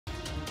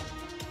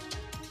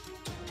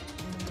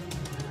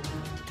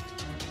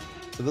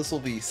So this will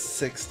be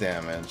 6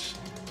 damage.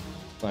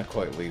 Not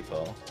quite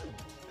lethal.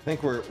 I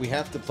think we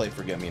have to play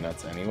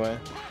Forget-Me-Nuts anyway.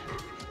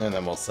 And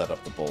then we'll set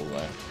up the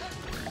bullseye.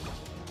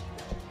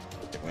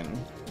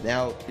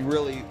 Now,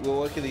 really, well,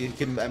 what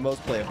can at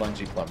most play a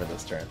Bungee Plumber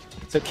this turn.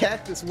 So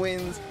Cactus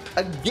wins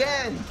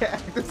again!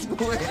 Cactus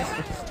wins!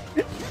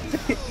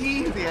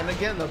 Easy, and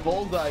again, the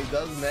bullseye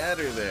does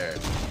matter there.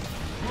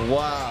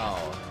 Wow.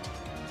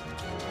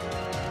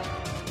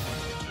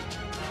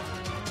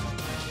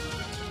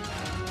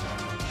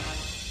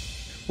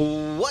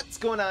 What's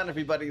going on,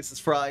 everybody? This is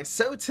Fry.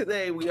 So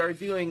today we are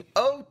doing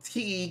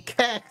OTK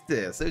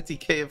Cactus.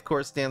 OTK, of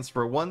course, stands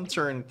for one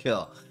turn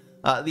kill.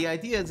 The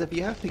idea is if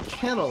you have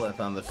Pecanolith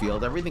on the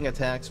field, everything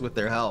attacks with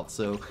their health.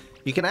 So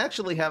you can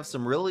actually have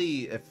some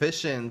really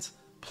efficient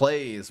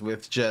plays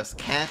with just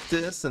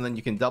Cactus, and then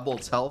you can double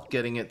its health,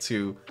 getting it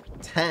to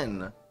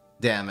 10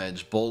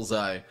 damage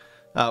bullseye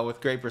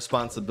with great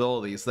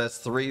responsibilities. That's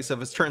 3. So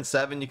if it's turn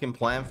 7, you can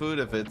plant food.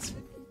 If it's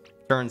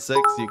turn 6,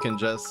 you can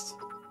just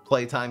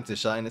play Time to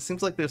Shine. It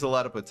seems like there's a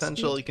lot of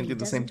potential. You can do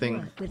the same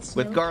thing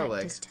with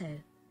Garlic.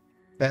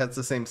 That has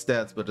the same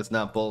stats, but it's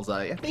not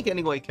bullseye. I think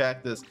anyway,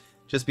 Cactus,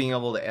 just being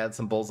able to add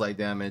some bullseye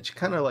damage,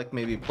 kind of like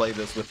maybe play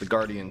this with the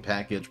Guardian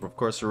package. But of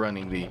course, we're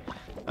running the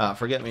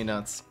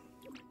Forget-Me-Nuts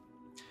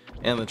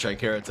and the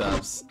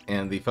Triceratops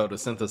and the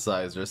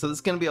Photosynthesizer. So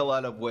there's going to be a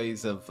lot of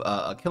ways of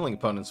killing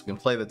opponents. We can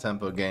play the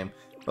tempo game.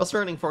 We're also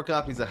running 4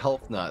 copies of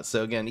Health Nut.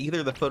 So again,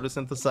 either the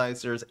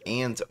Photosynthesizers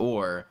and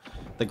or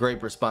the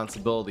Great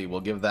Responsibility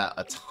will give that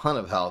a ton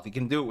of health. You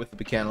can do it with the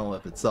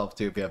Pecanolith itself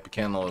too if you have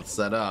Pecanolith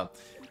set up.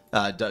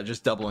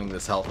 Just doubling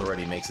this health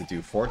already makes it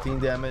do 14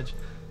 damage.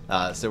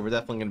 So we're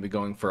definitely going to be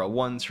going for a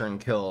one-turn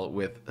kill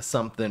with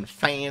something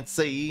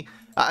fancy.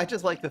 I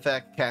just like the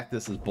fact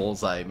Cactus is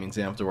bullseye. It means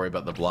you don't have to worry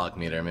about the block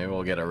meter. Maybe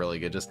we'll get a really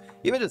good,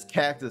 even just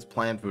Cactus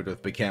plant food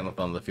with Pecanolith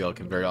on the field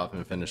can very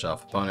often finish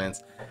off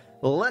opponents.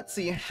 Let's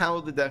see how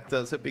the deck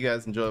does. Hope you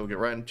guys enjoy. We'll get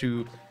right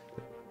into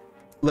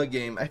the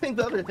game. I think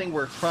the other thing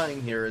we're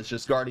trying here is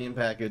just Guardian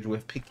package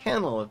with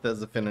Pecanolith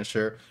as a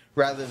finisher,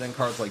 rather than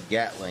cards like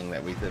Gatling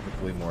that we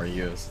typically more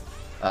use.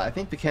 I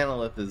think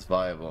Pecanolith is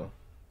viable.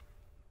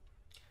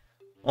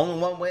 Only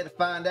one way to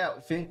find out.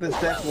 I think this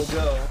deck will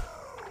go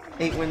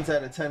 8 wins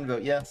out of 10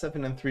 vote. Yeah,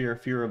 7 and 3 or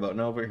fewer vote.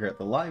 And over here at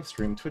the live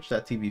stream,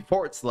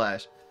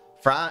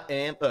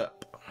 twitch.tv/FryAmUp.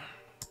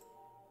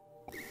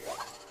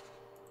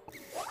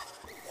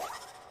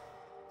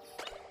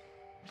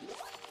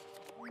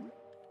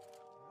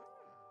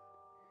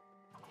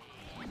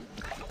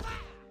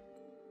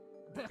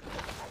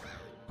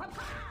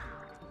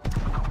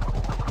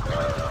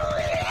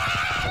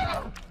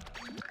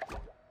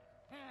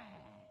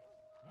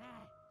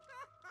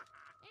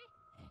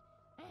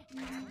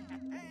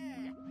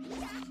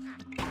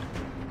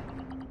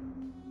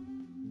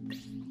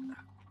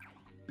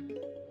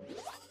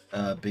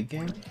 Big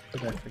game?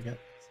 Did I forget?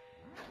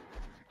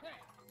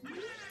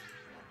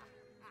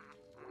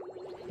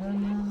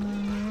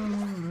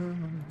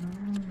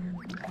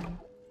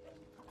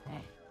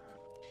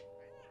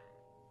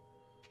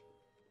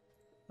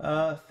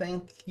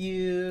 Thank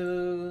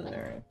you.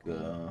 There it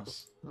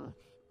goes.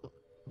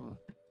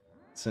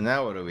 So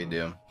now what do we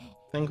do? I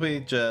think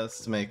we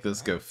just make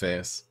this go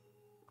face.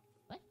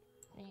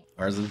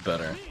 Ours is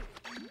better.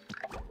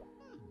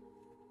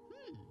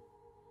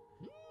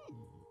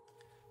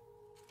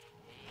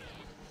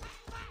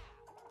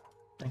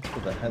 Thanks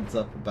for the heads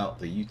up about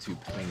the YouTube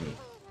thingy.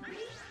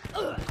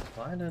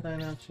 Why did I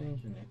not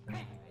change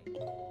anything?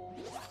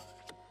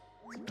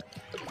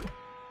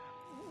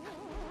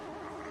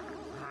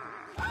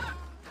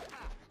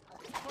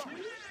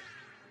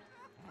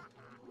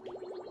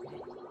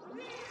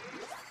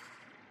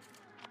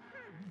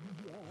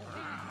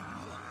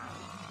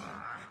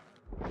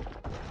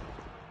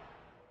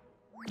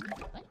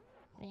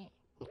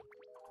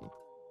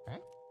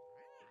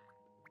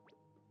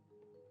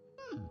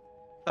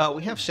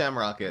 We have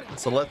Shamrocket,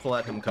 so let's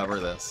let him cover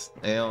this.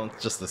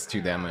 It's just this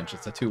 2 damage.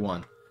 It's a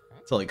 2-1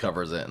 until he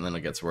covers it, and then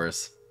it gets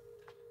worse.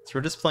 So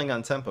we're just playing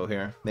on tempo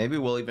here. Maybe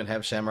we'll even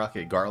have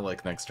Shamrocket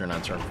Garlic next turn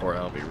on turn 4.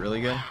 That'll be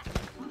really good.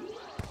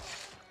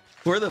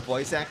 Who are the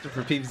voice actor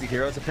for PvZ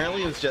Heroes?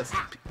 Apparently it was just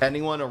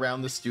anyone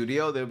around the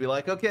studio. They would be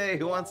like, okay,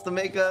 who wants to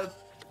make a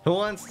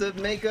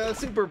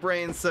Super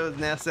Brain so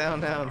now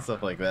sound now and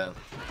stuff like that.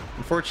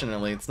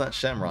 Unfortunately, it's not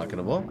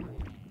Shamrocketable.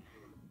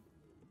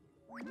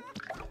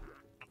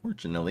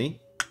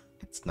 Fortunately,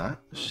 it's not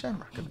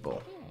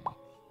Shamrocketable.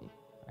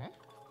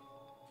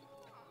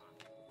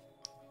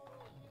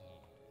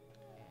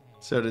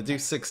 So to do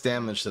 6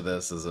 damage to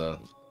this is a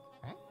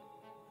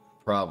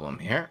problem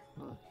here.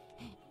 I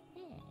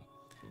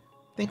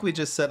think we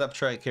just set up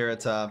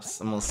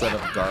Triceratops, and we'll set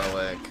up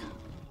Garlic.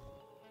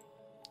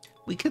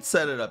 We could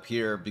set it up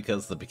here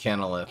because the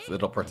Pecanolith,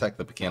 it'll protect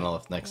the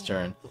Pecanolith next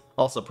turn.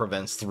 Also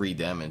prevents 3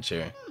 damage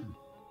here.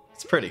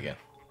 It's pretty good.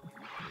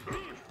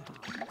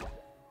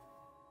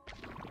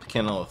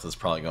 Pecanolith is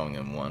probably going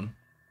in 1.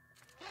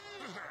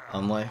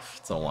 On life,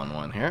 it's a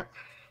 1-1 here.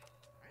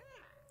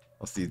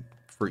 Let's see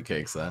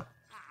fruitcakes that.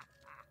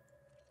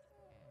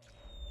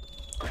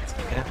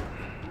 Okay.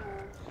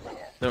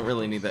 Don't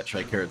really need that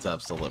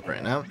Triceratops to live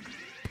right now.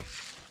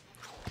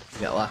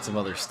 Got lots of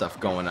other stuff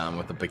going on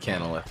with the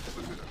Pecanolith.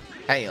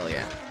 Hell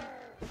yeah.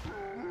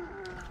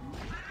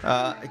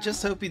 I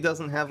just hope he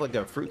doesn't have like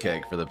a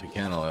fruitcake for the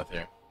Pecanolith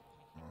here.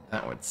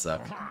 That would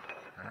suck.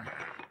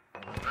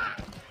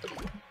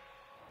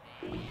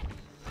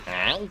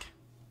 God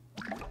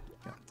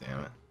damn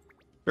it.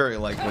 Very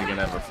likely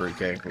gonna have a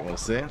fruitcake, but we'll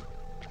see.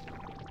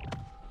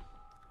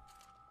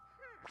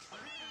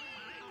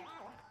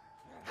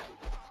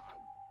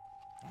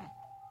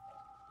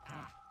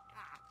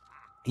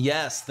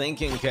 Yes,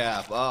 thinking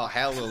cap. Oh,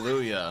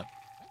 hallelujah.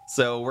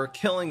 So we're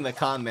killing the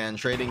con man,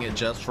 trading it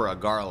just for a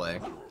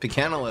garlic.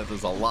 Pecanolith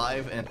is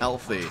alive and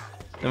healthy.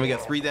 Then we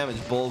get 3 damage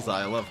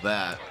bullseye. I love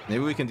that.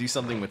 Maybe we can do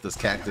something with this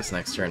cactus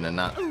next turn and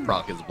not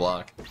proc his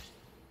block.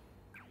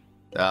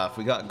 If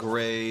we got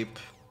grape...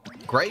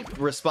 Grape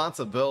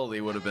responsibility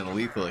would have been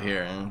lethal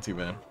here. Too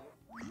bad.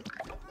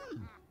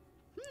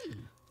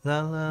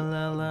 La la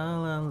la la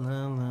la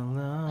la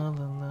la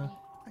la la.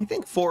 I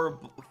think four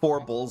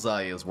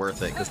bullseye is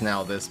worth it, because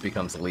now this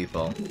becomes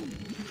lethal.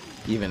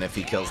 Even if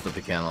he kills the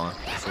Pecanolith.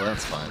 So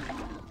that's fine.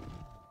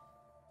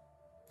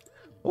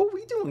 Oh,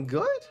 we doing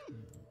good?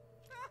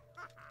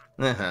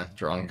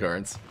 Drawing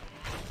cards.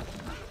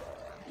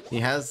 He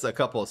has a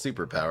couple of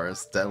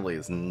superpowers. Deadly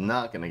is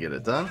not going to get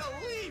it done.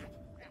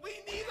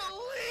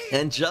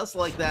 And just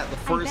like that, the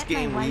first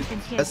game we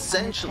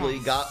essentially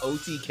got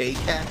OTK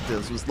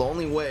Cactus. Was the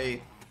only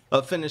way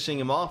of finishing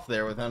him off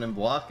there without him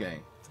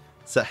blocking.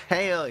 So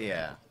hell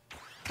yeah.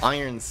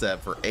 Iron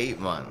set for 8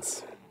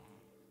 months.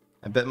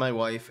 I bet my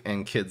wife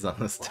and kids on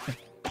this deck.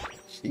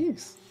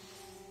 Jeez.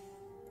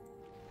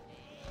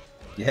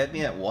 You had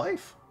me at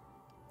wife?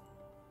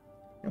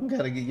 You don't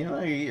gotta get, you know,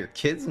 get your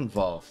kids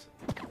involved.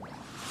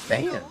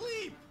 Damn.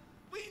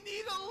 We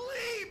need a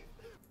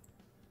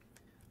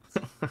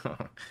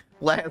leap.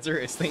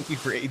 Lazarus, thank you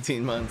for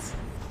 18 months.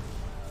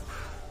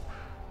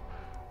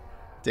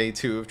 Day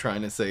 2 of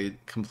trying to say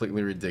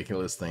completely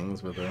ridiculous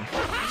things with a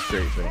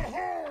straight face.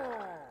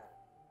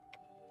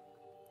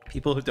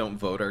 People who don't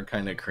vote are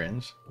kind of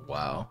cringe.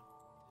 Wow.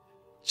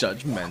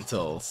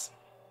 Judgmentals.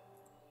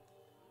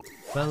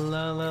 La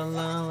la la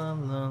la la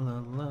la la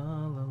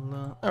la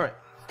la. Alright.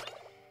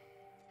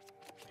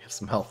 We have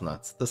some health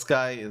nuts. This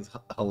guy is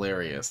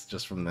hilarious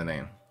just from the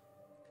name.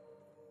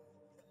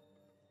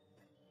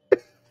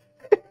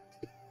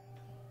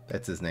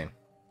 That's his name.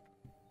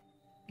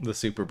 The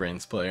Super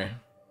Brains player.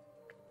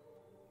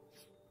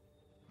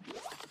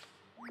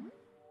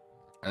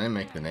 I didn't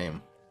make the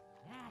name.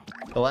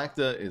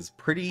 Galacta is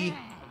pretty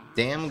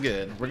damn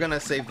good. We're gonna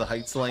save the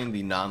Heights lane,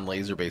 the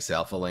non-laser based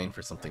alpha lane,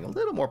 for something a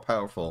little more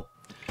powerful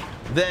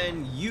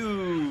than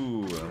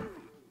you.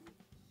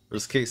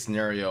 Worst case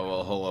scenario,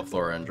 we'll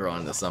Holoflora and draw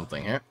into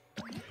something here.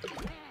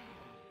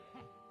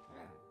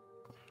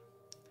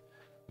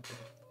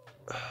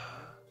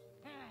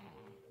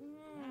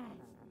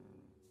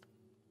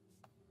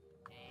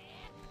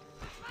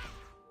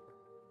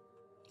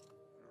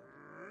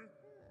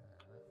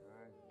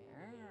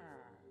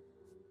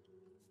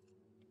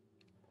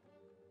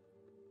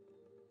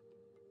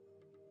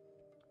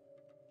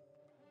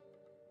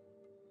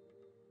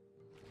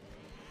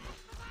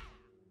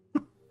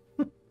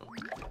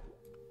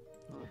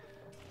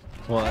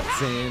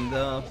 What's in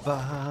the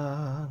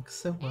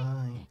box of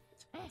wine?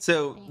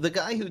 So, the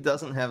guy who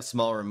doesn't have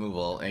small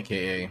removal,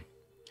 aka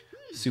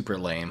super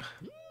lame.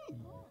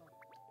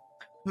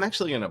 I'm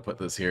actually gonna put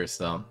this here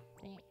still.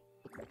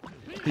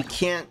 He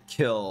can't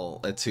kill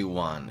a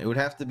 2-1. It would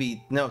have to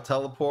be, no,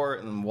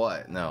 teleport and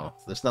what? No,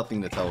 there's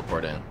nothing to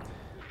teleport in.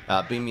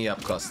 Beam me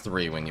up costs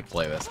 3 when you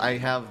play this. I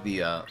have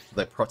the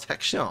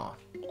protection.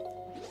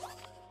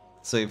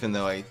 So even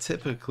though I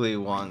typically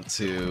want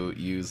to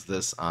use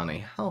this on a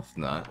health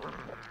nut,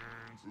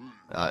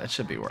 it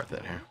should be worth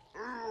it here.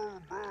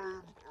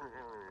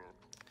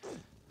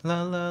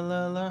 La la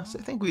la la. So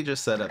I think we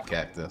just set up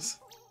Cactus.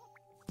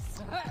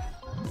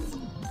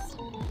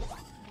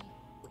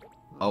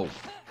 Oh,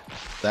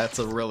 that's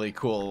a really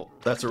cool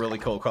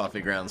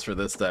coffee grounds for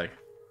this deck.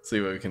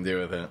 See what we can do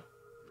with it.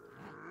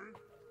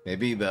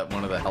 Maybe that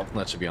one of the health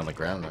nuts should be on the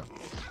ground now.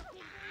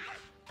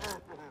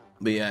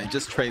 But yeah, it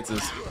just trades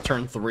his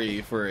turn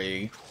 3 for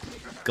a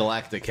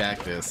Galactic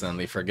Cactus, and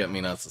the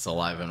Forget-Me-Nots is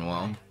alive and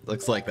well.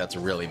 Looks like that's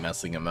really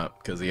messing him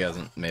up, because he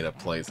hasn't made a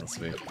play since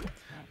we...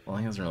 Well,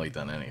 he hasn't really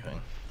done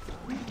anything.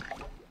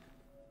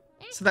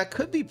 So that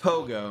could be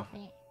Pogo.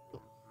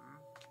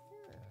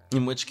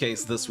 In which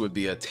case, this would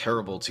be a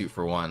terrible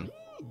 2-for-1.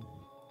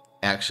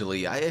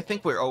 Actually, I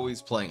think we're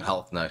always playing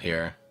Health Nut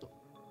here.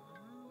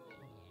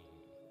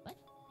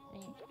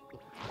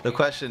 The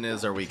question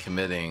is, are we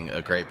committing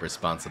a great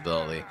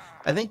responsibility?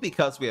 I think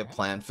because we have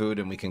plant food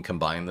and we can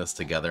combine this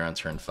together on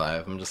turn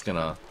 5, I'm just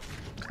gonna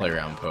play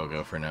around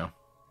Pogo for now.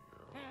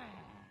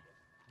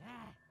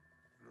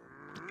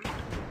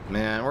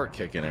 Man, we're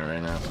kicking it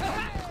right now.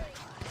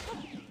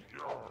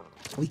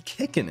 We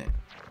kicking it.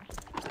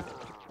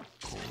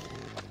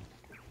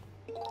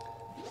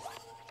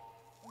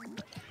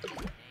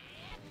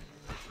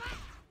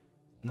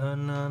 No,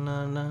 no,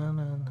 no, no, no, no,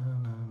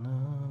 no, no,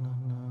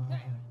 no.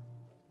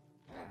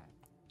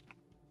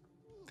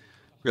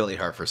 Really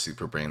hard for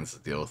Super Brains to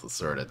deal with the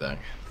sorted deck.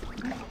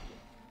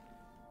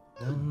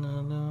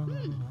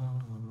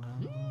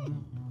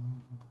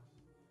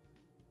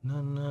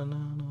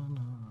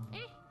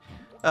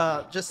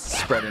 Just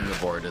spreading the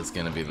board is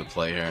gonna be the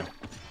play here.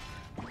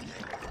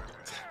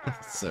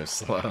 So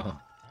slow.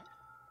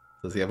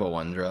 Does he have a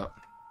 1-drop?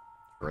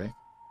 Right?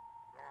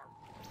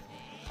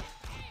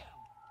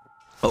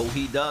 Oh,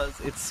 he does.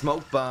 It's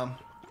Smoke Bomb.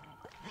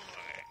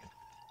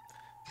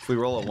 If we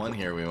roll a 1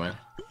 here, we win.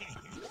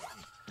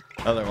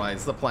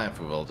 Otherwise, the plant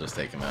food will just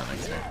take him out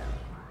next turn.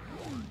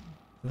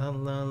 La,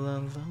 la, la, la,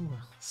 la.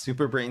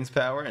 Super Brains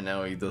power, and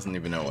now he doesn't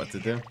even know what to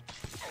do.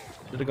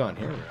 Should have gone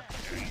here.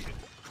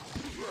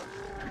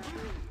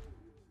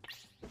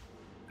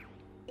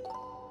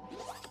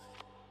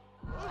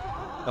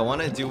 I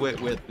want to do it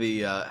with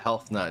the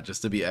health nut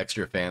just to be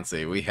extra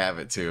fancy. We have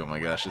it too. Oh my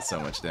gosh, it's so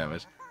much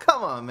damage.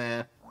 Come on,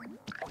 man.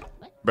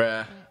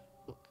 Bruh.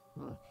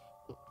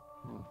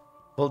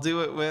 We'll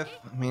do it with...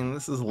 I mean,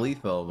 this is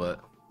lethal, but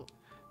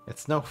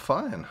it's no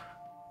fun.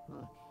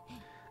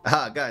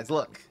 Ah, guys,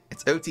 look.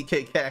 It's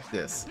OTK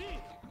Cactus.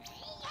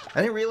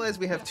 I didn't realize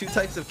we have 2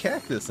 types of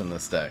cactus in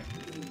this deck.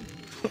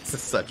 This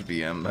is such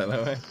BM, by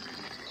the way.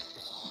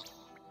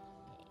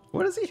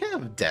 What does he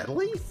have?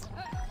 Deadly?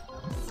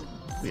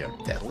 We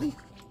have Deadly?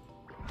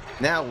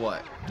 Now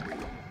what?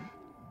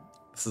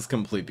 This is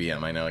complete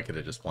BM. I know I could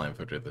have just blind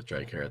filtered the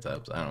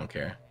Triceratops. I don't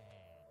care.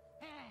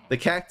 The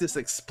cactus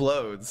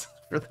explodes.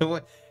 For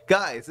the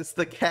guys, it's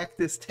the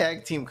cactus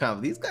tag team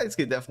combo. These guys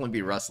could definitely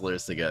be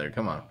wrestlers together.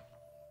 Come on.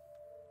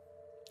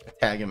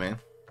 Tag him in.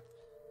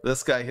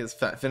 This guy, his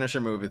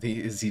finisher move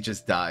is he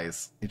just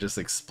dies. He just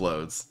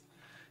explodes.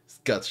 His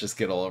guts just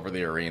get all over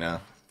the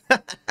arena.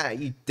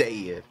 You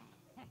dead.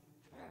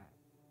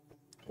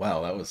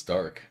 Wow, that was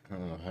dark. I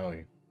don't know how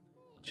he...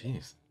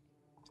 Jeez.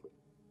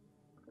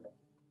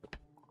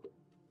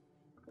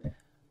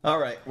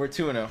 Alright, we're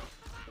 2-0.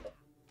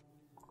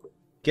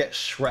 Get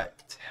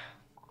shreked.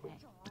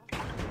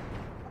 I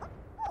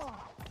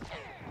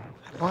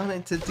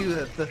wanted to do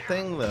the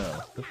thing,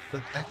 though.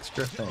 The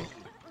extra thing.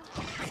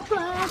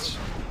 Splash!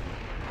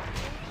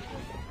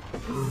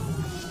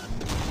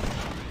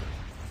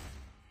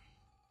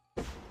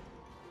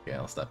 Okay,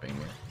 I'll stop being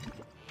here.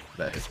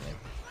 That hits me.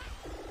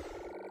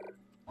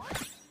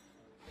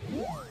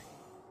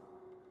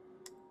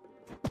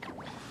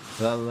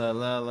 La la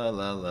la la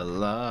la la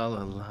la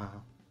la la.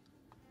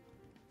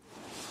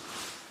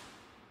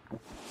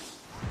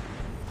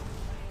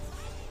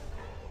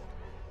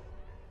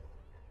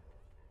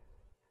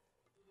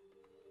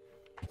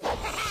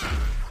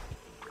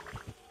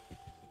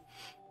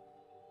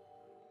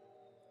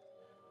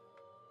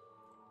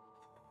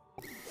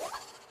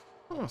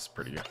 Oh, that's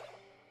pretty good.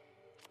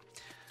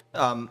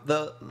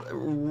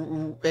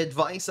 The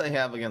advice I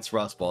have against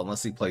Rust Ball,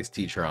 unless he plays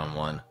Teacher on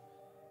 1,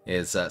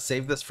 is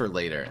save this for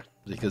later,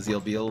 because you'll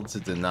be able to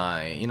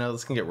deny, you know,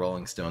 this can get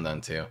Rolling Stone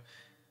done too.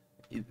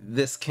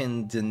 This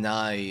can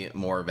deny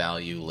more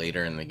value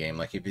later in the game.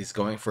 Like if he's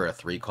going for a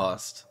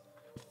 3-cost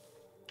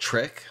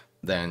trick,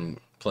 then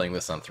playing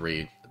this on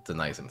 3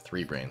 denies him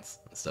 3 brains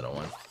instead of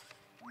 1.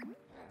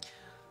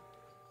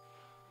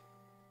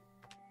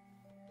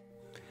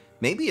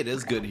 Maybe it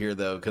is good here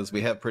though, because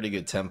we have pretty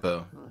good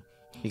tempo.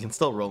 He can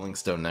still Rolling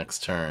Stone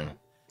next turn.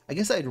 I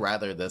guess I'd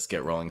rather this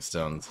get Rolling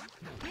Stones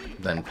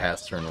than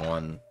pass turn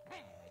 1.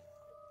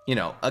 You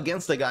know,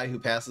 against a guy who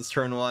passes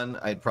turn 1,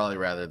 I'd probably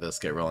rather this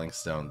get Rolling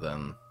Stone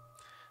than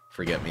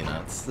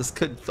Forget-Me-Nots. This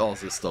could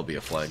also still be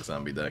a flag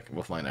zombie deck.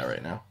 We'll find out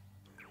right now.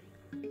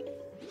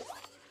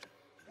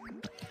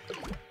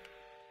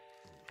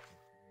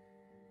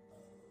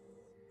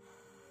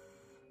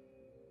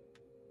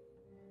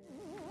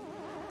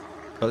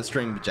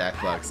 Post-stream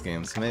Jackbox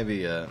games,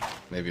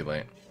 maybe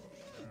late.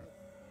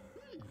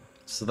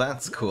 So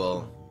that's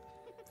cool.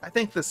 I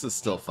think this is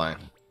still fine.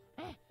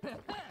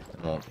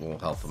 We'll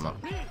help him out.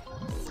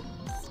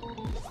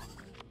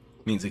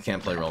 Means we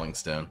can't play Rolling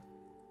Stone.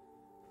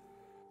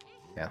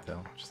 Yeah,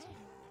 though.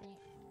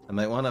 I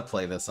might want to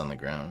play this on the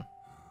ground.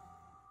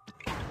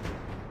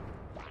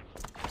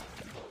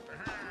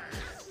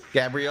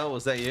 Gabrielle,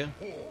 was that you?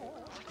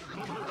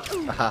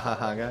 Ha ha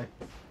ha, guy.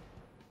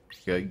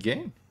 Good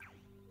game.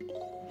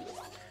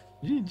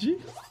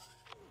 GG.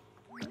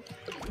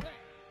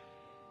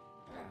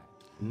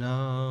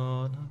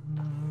 No, no,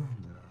 no,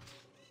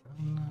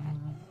 no, no.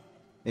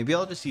 Maybe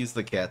I'll just use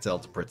the cattail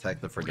to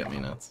protect the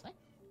Forget-Me-Nots.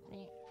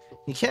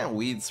 You can't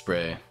weed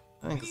spray.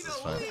 I think this is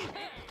fine.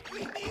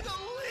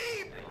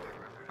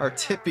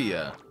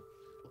 Artipia.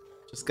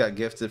 Just got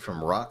gifted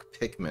from Rock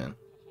Pikmin.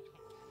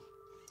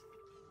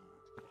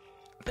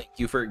 Thank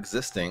you for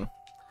existing,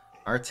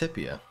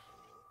 Artipia.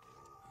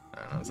 I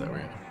don't know, is that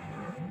weird?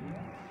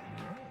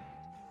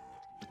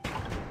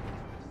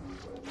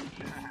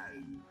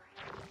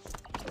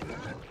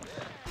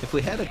 If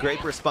we had a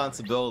great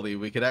responsibility,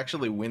 we could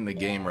actually win the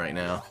game right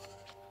now.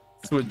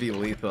 This would be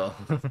lethal.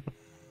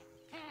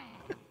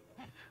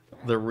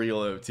 The real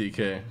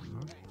OTK.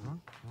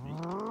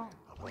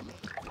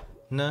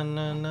 No,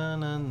 no, no, no,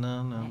 no,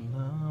 no, no,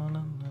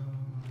 no.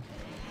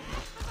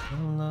 La,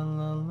 la,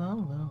 la, la,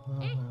 la,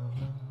 la.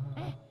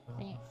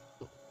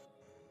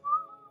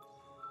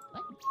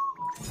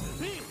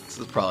 This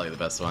is probably the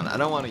best one. I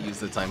don't want to use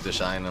the time to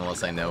shine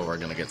unless I know we're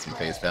going to get some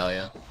face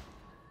value.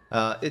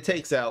 It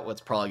takes out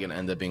what's probably going to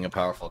end up being a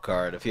powerful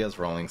card. If he has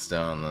Rolling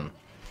Stone, then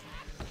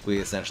we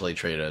essentially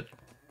trade a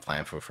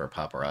Planfu for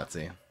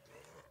Paparazzi.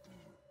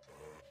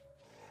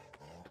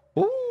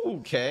 Ooh,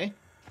 okay.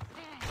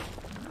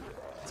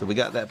 So we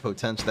got that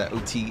potential, that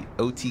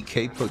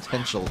OTK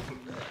potential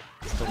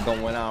still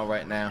going on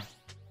right now.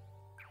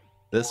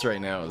 This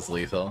right now is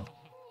lethal.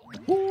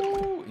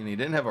 Ooh, and he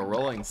didn't have a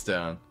Rolling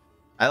Stone.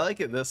 I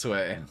like it this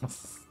way.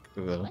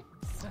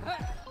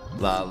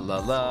 La la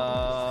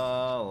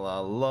la la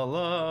la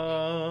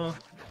la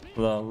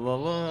la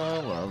la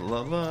la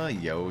la la.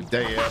 Yo,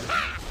 dad.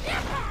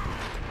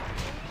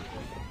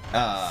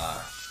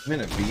 I'm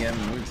in a BM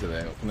mood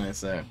today. What can I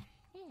say?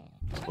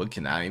 What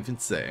can I even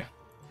say?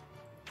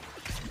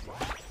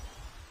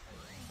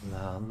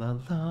 La la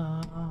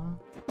la.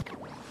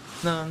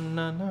 Na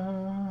na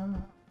na.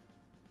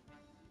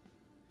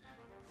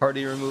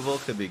 Party removal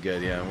could be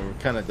good, yeah. We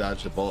kind of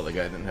dodged the bullet. The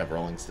guy didn't have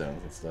Rolling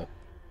Stones and stuff.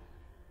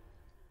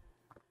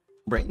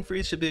 Brain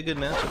Freeze should be a good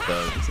matchup,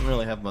 though. It doesn't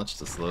really have much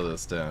to slow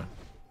this down.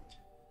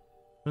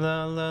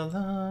 La la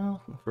la.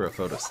 For a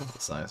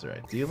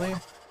photosynthesizer, ideally.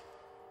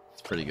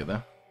 It's pretty good,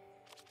 though.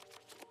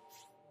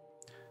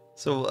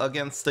 So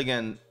against,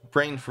 again,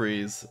 Brain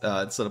Freeze,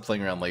 instead of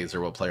playing around Laser,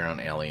 we'll play around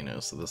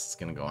Alienu. So this is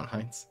going to go on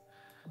Heights.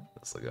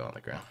 This will go on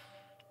the ground.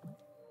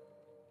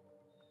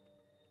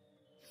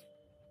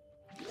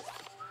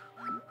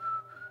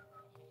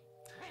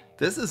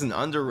 This is an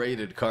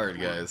underrated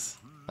card, guys.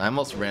 I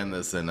almost ran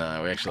this in, we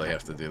actually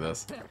have to do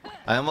this.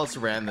 I almost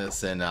ran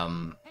this in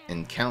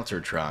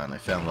Countertron. I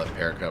found that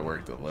Perica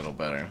worked a little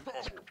better.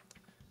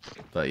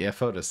 But yeah,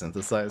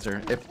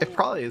 photosynthesizer. It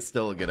probably is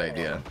still a good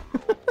idea.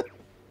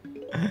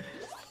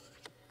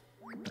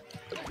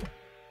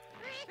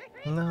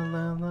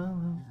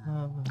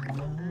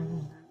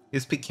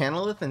 Is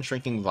Pecanolith and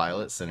Shrinking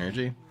Violet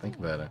synergy? Think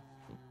about it.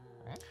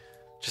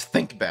 Just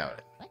think about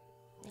it.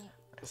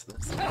 Nice,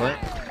 this play.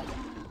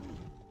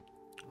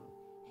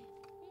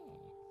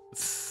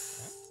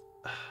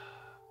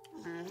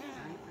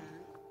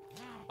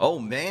 Oh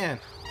man!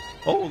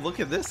 Oh, look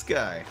at this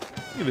guy!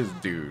 Look at this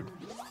dude.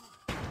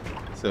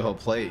 So he'll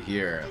play it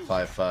here at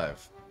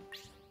 5/5.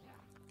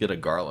 Get a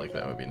garlic,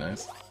 that would be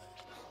nice.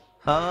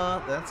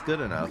 That's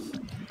good enough.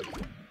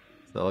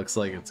 So it looks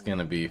like it's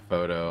gonna be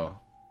photo.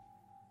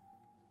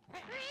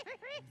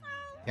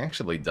 He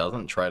actually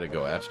doesn't try to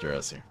go after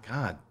us here.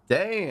 God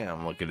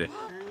damn, look at it.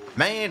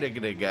 Man, look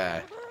at that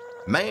guy.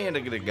 Man,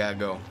 look at that guy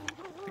go.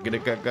 Look at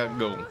that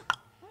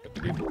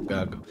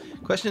guy go.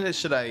 Question is,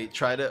 should I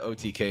try to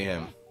OTK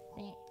him?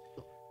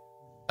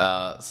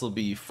 This will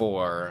be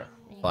 4,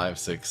 5,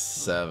 6,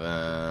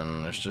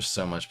 7. There's just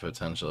so much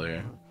potential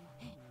here.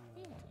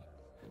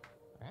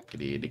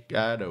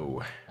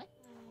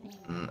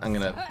 I'm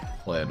gonna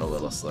play it a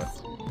little slow.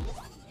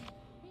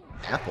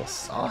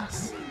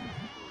 Applesauce?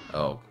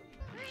 Oh,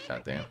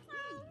 goddamn.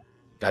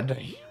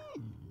 Goddamn.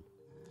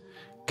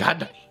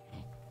 Goddamn.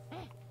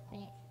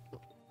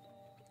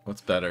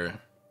 What's better,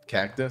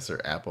 cactus or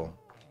apple?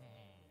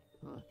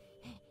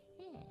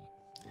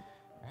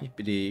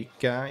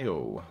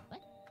 Yippity-ki-yo.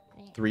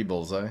 3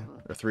 bullseye,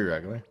 or 3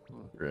 regular.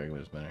 3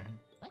 regular is better.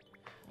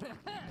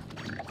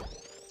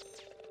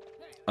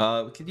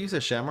 We could use a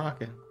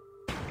shamrock.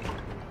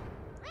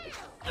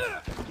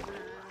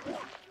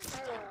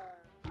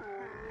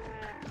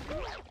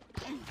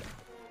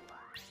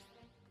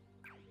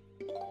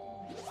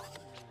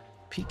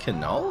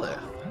 Pecanolith.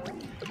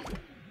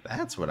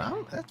 That's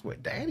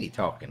what Daddy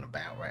talking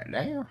about right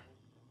there.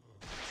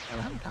 That's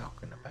what I'm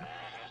talking about.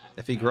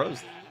 If he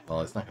grows, well,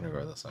 it's not gonna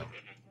grow this time.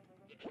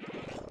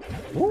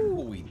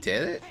 Ooh, we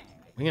did it.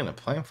 We're gonna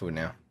plant food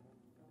now.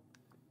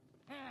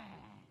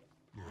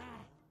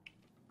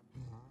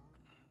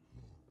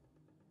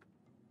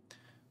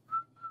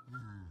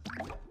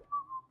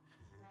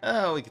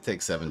 Oh, we could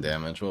take 7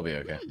 damage. We'll be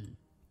okay.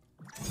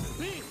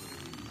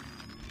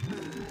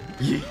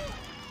 Yeah.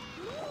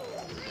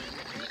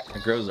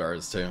 It grows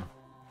ours too.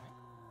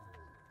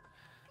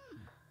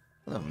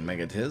 Hello,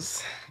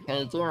 Megatiz. How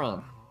you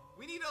doing?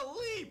 We need a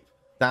leap.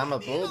 I'm a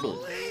baby.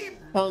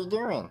 How you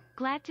doing?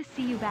 Glad to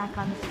see you back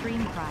on the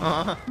stream,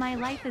 Fry. My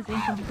life is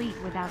incomplete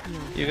without you.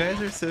 You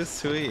guys are so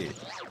sweet.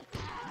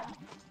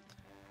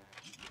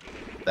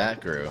 That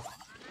grew.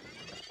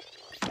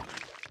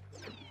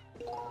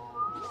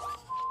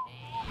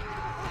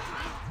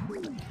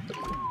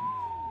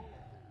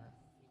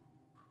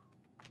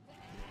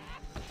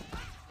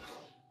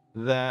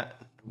 That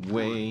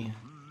way.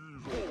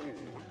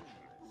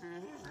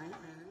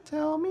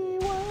 Tell me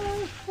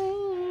why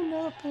ain't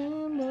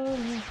nothing but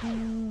a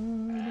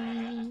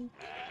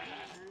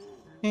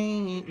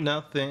ain't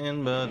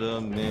nothing but a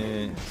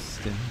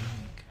mistake.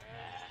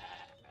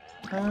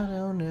 I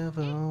don't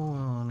ever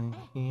wanna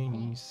hear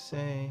you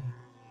say,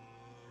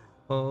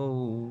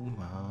 oh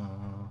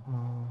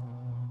mama,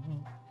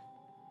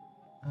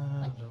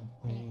 I don't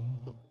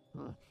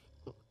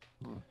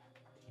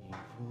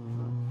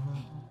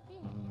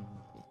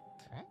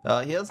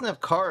He doesn't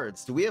have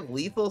cards. Do we have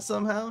lethal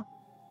somehow?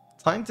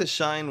 Time to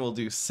Shine will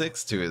do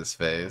 6 to his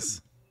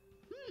face.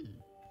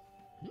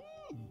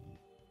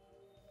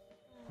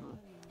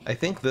 I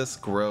think this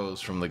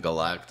grows from the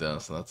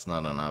Galactus, so that's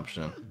not an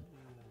option.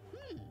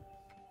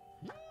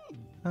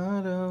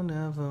 I don't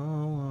ever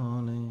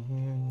wanna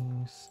hear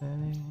you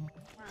say.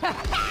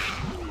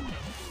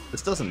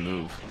 This doesn't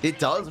move. It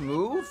does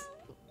move?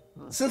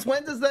 Since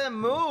when does that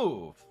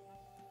move?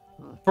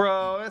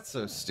 Bro, that's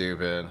so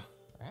stupid.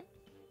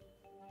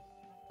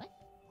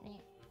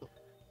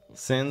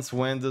 Since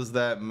when does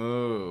that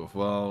move?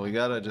 Well, we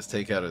gotta just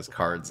take out his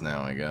cards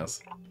now, I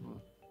guess.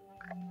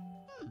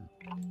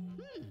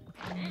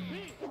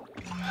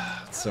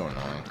 It's so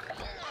annoying.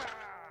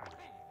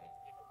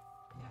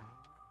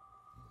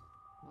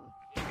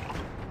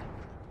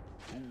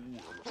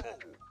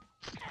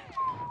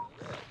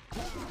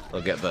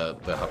 We'll get the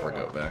hover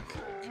goat back.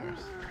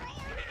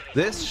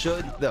 This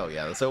should... Oh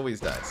yeah, this always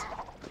dies.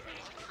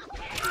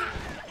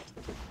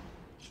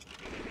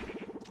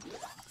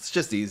 It's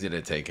just easy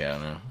to take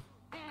out now.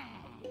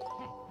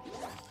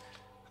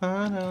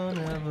 I don't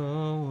ever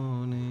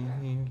wanna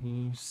hear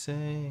you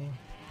say...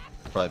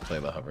 Probably play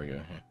the hover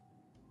goat here.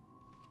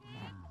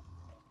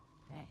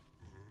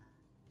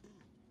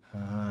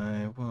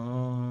 I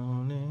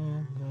want it.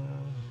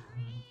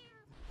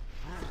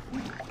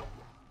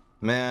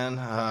 Man,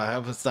 I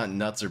hope it's not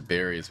nuts or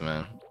berries,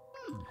 man.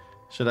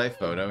 Should I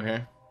photo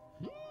here?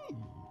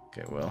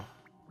 Okay, well.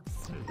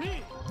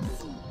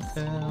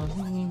 Tell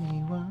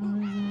me why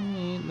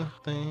ain't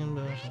nothing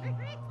but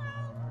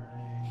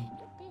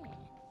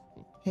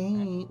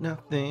ain't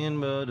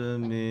nothing but a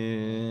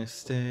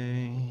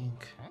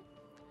mistake.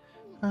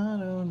 I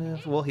don't know.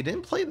 Well, he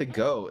didn't play the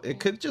goat. It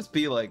could just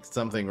be like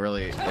something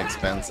really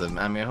expensive.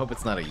 I mean, I hope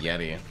it's not a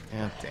Yeti.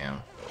 God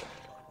damn.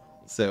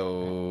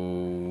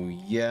 So,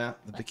 yeah,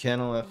 the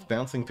Pecanolith,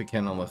 bouncing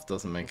Pecanolith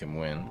doesn't make him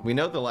win. We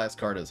know the last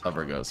card is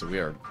Hover Go, so we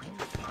are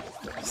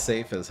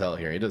safe as hell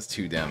here. He does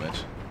 2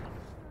 damage.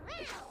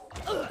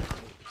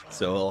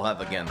 So he'll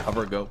have, again,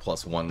 Hover Go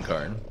plus 1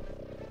 card.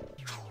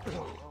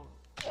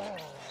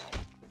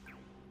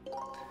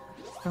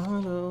 I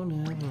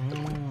don't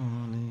ever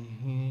wanna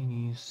hear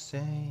you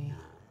say.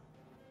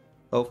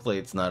 Hopefully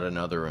it's not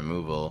another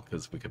removal,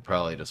 because we could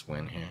probably just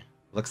win here.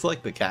 Looks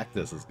like the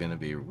Cactus is going to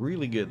be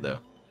really good, though.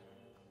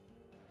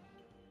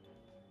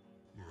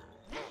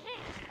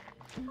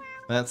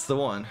 That's the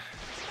one.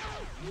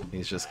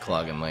 He's just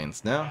clogging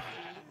lanes now.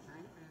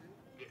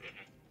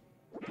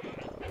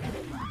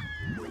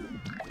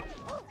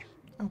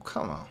 Oh,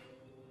 come on.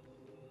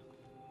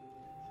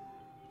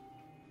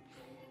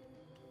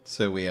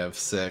 So we have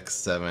 6,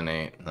 7,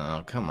 8.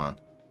 Oh, come on.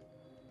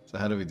 So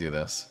how do we do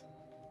this?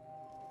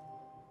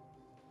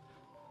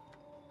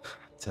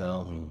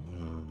 Tell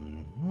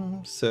me.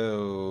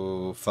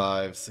 So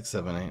 5, 6,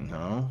 7, 8.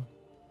 No.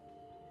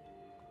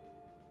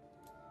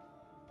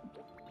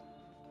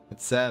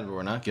 It's sad, but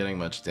we're not getting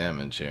much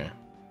damage here.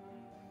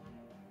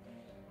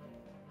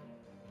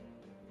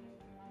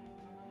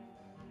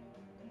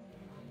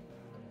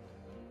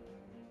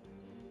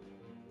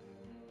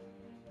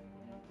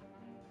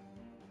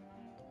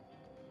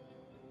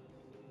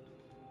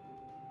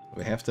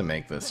 We have to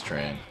make this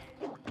trade.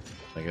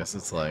 I guess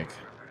it's like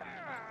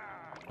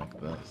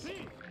this.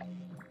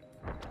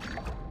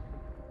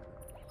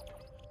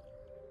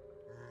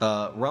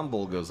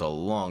 Rumble goes a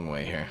long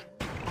way here.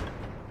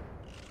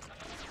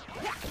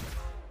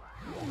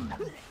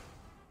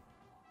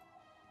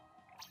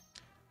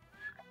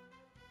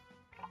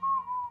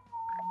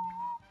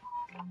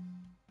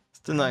 This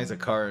denies a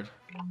card.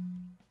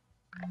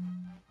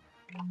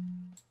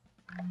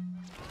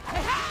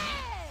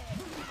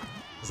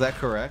 Is that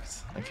correct?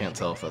 I can't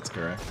tell if that's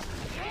correct.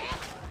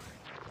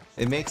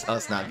 It makes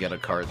us not get a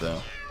card,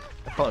 though.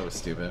 That probably was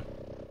stupid.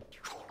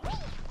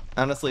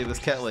 Honestly, this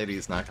cat lady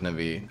is not going to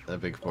be a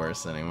big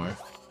force anymore.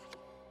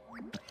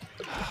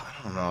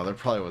 I don't know, there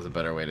probably was a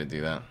better way to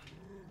do that.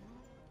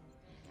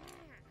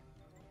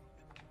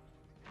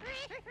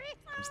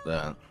 What's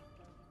that?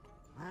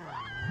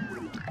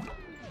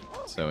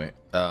 So wait,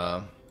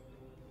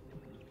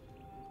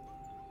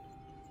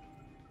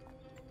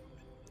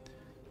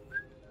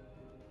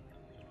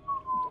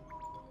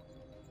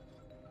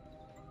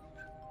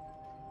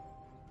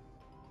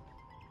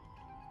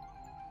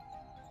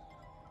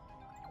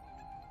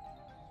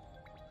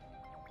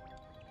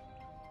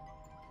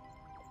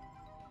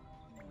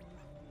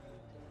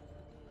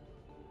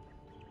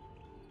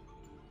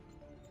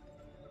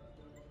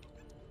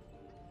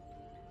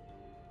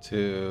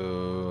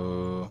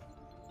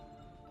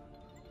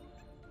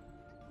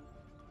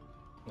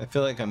 I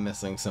feel like I'm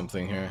missing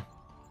something here.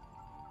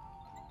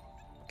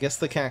 Guess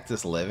the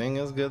cactus living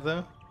is good,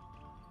 though?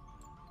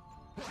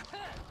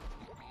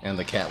 And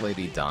the cat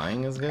lady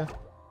dying is good?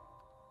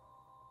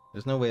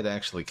 There's no way to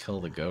actually kill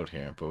the goat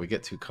here, but we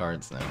get 2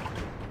 cards now.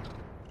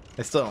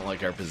 I still don't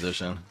like our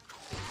position.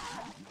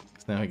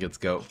 Because now he gets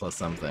goat plus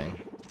something.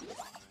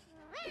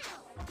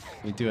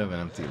 We do have an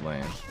empty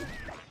lane.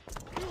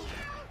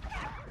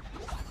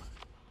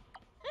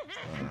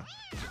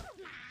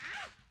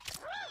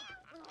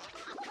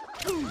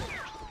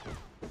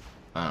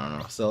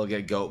 So I'll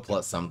get goat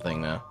plus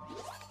something now.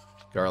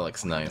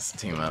 Garlic's nice.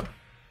 Team up.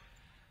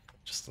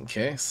 Just in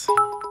case.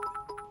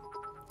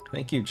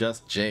 Thank you,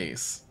 Just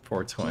Jace.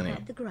 420. Keep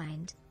up the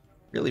grind.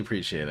 Really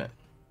appreciate it.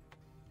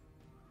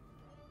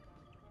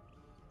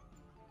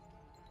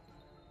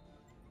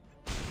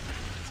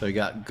 So we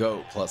got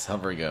goat plus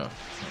hover go.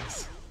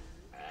 Nice.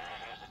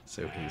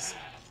 So he's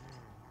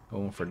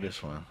going for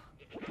this one.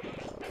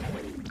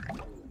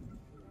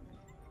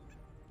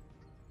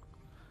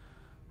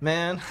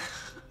 Man.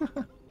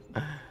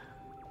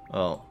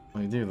 Well,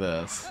 we do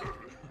this.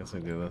 Guess we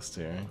do this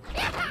too, right?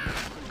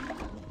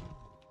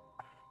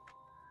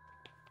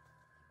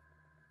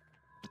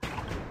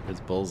 Here's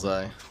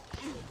Bullseye.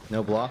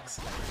 No blocks.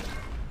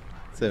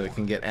 So we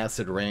can get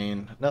Acid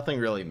Rain. Nothing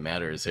really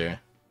matters here.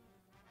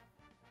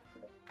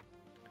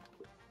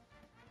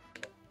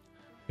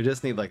 We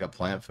just need like a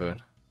plant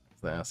food.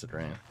 It's the Acid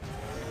Rain.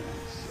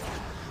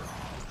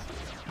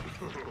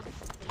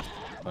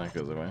 That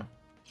goes away.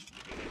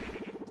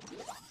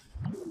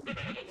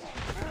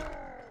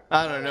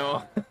 I don't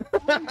know.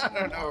 I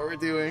don't know what we're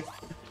doing.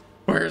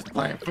 Where's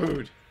plant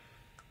food?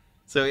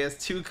 So he has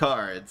 2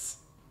 cards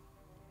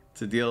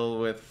to deal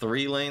with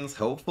 3 lanes,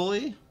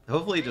 hopefully?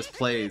 Hopefully he just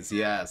plays,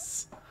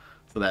 yes.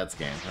 So that's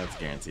game. That's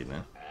guaranteed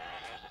now.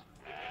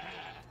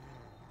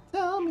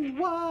 Tell me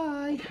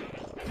why.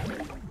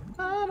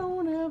 I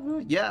don't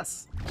ever...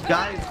 Yes!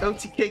 Guys,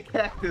 OTK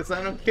Cactus,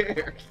 I don't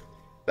care.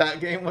 That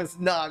game was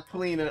not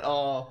clean at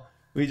all.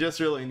 We just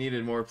really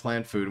needed more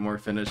plant food, more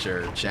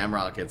finisher,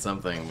 Shamrock at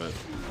something, but...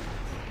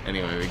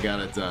 Anyway, we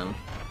got it done.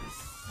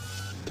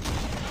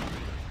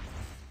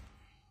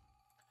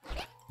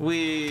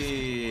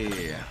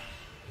 Wee.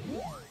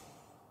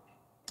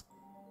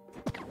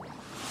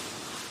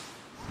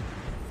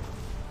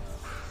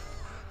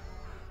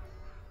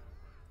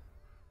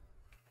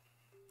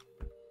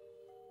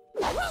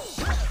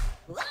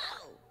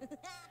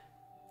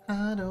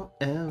 I don't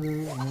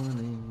ever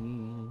wanna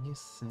hear you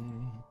say.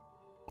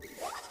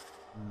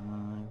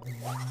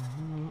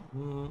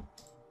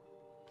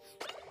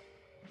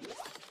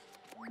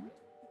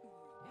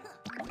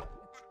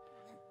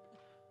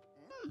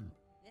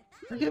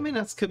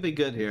 Forget-me-nots could be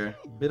good here.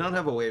 We don't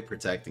have a way of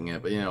protecting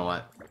it, but you know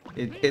what?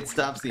 It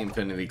stops the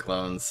Infinity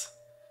clones.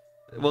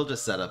 We'll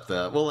just set up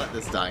the... We'll let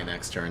this die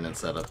next turn and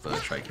set up the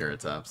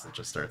Triceratops that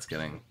just starts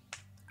getting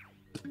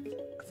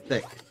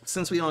thick.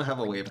 Since we don't have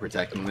a way of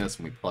protecting this,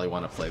 we probably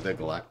want to play the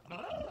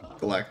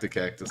Galactic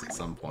Cactus at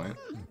some point.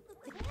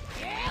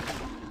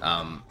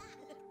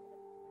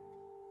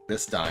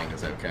 This dying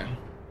is okay.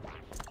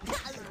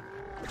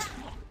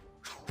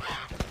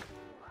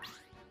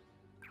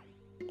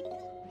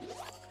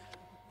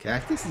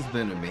 Cactus has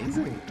been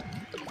amazing.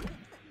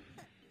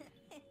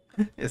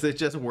 Is it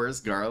just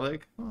worse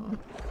garlic? Oh.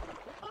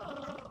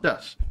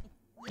 Josh.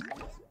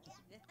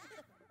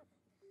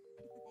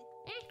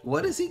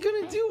 What is he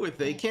gonna do with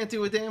it? He can't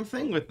do a damn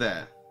thing with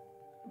that.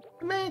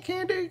 Man,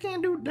 can't do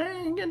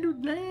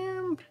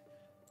damn.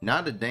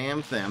 Not a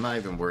damn thing. I'm not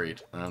even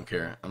worried. I don't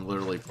care. I'm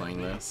literally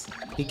playing this.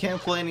 He can't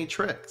play any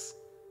tricks.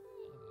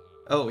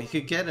 Oh, he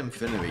could get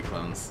Infinity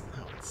clones.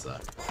 That would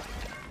suck.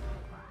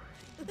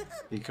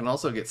 You can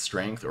also get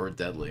Strength or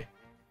Deadly.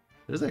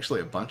 There's actually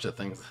a bunch of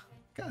things.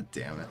 God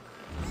damn it.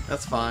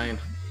 That's fine.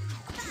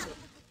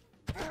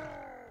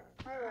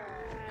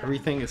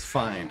 Everything is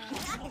fine.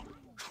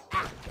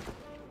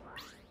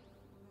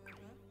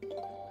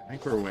 I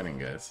think we're winning,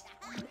 guys.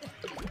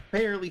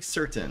 Fairly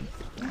certain.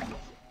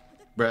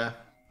 Bruh.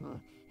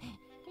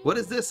 What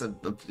is this?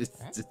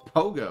 It's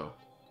Pogo.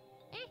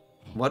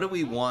 What do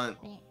we want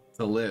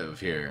to live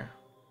here?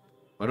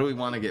 What do we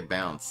want to get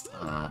bounced? I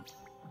don't know.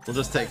 We'll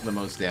just take the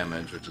most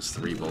damage, which is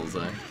 3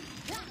 bullseye.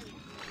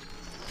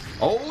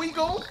 Oh, he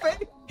going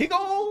face! He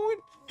going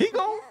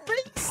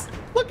face!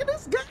 Look at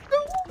this guy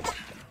go!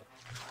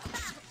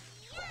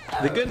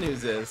 The good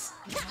news is,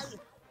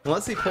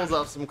 unless he pulls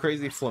off some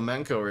crazy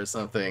flamenco or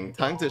something,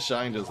 Time to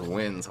Shine just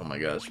wins. Oh my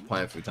gosh,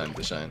 plan for Time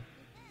to Shine.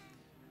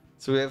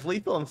 So we have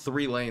lethal in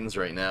 3 lanes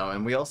right now,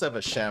 and we also have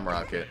a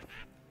Shamrocket.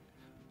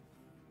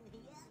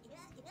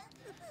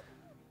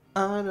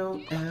 I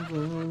don't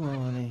ever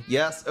want it.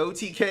 Yes,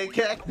 OTK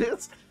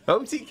Cactus!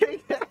 OTK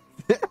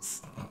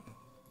Cactus!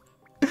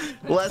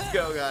 Let's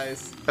go,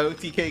 guys.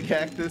 OTK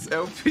Cactus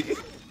OP.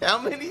 How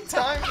many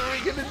times are we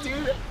gonna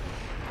do that?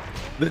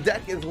 The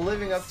deck is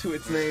living up to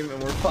its name,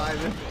 and we're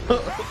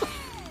 5-0.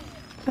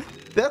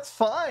 That's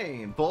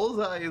fine.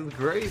 Bullseye is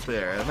great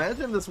there.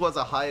 Imagine this was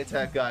a high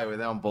attack guy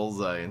without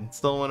Bullseye, and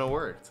still wouldn't have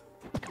worked.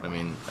 I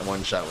mean,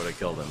 one shot would have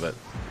killed him, but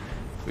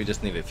we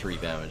just needed 3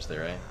 damage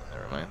there, right?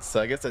 Never mind. So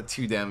I guess a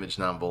 2 damage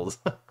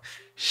non-Bullseye.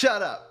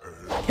 Shut up!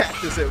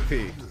 Cactus OP.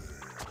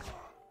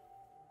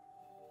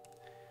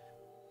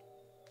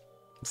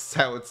 This is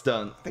how it's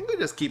done. I think we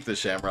just keep the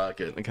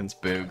Shamrocket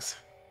against Boogs.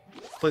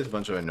 Plays a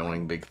bunch of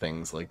annoying big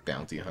things like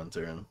Bounty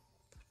Hunter and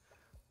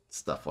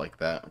stuff like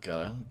that.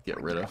 Gotta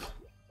get rid of.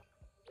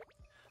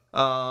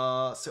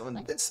 So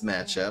in this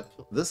matchup,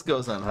 this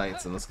goes on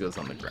heights and this goes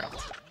on the ground.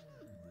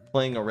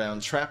 Playing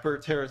around Trapper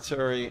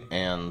territory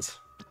and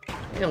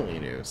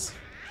Alienus.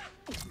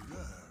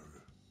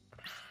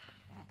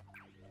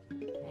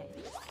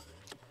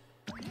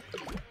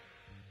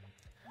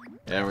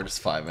 Yeah, we're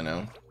just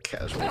 5-0.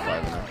 Casual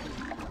 5-0.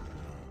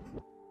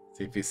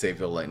 See if he saved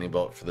the lightning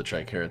bolt for the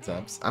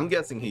Triceratops. I'm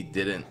guessing he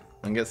didn't.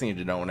 I'm guessing he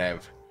didn't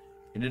have.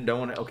 He didn't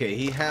want to. Okay,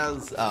 he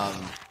has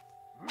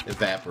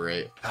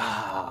evaporate.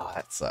 Ah,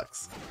 that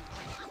sucks.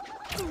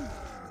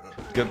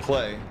 Good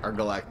play. Our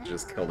Galactic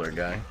just killed our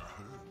guy.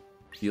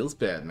 Feels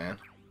bad, man.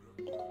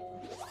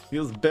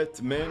 Feels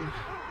bad, man.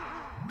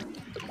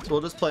 So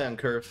we'll just play on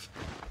curve.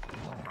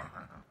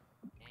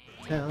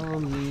 Tell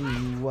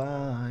me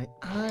why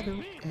I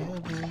don't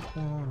ever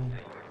want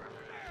it.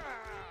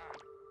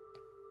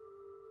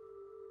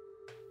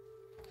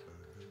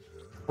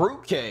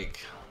 Fruitcake!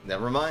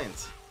 Never mind.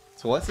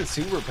 So what's his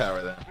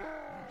superpower then?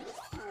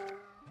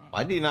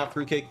 Why did he not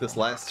fruitcake this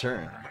last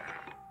turn?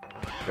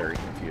 Very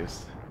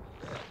confused.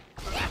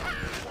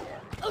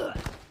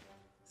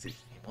 See,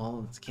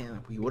 well, it's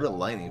can't. We would have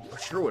lightning. For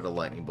sure would have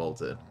lightning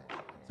bolted.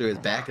 So his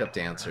backup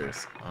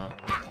dancers.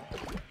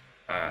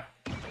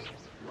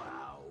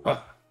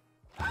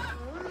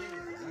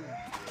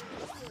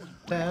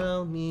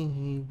 Tell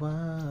me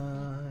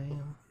why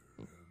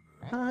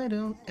I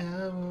don't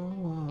ever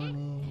want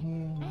to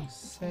hear you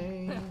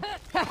say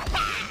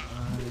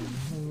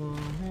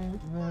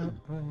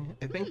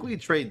I think we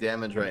trade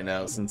damage right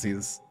now since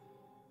he's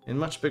in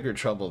much bigger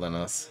trouble than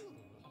us.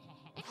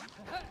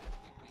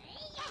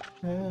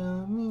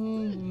 Tell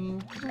me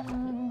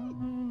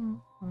why.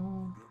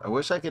 I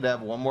wish I could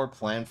have one more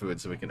plant food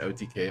so we can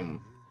OTK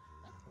him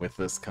with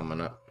this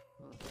coming up.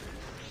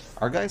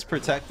 Our guy's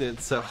protected,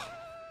 so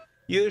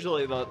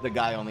usually the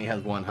guy only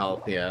has 1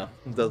 health. Yeah,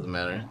 it doesn't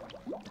matter.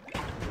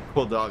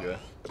 Cool dogga.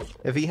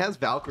 If he has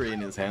Valkyrie in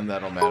his hand,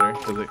 that'll matter,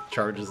 because it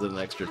charges it an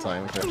extra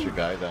time if your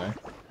guy die.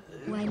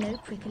 Why no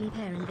prickly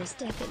pear in this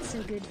deck? It's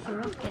so good for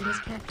Rock and his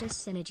cactus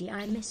synergy.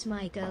 I miss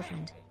my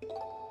girlfriend.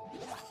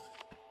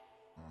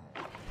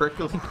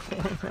 Prickly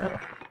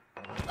pear?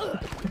 Oh,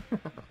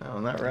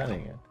 I'm not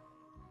running it.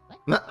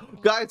 No,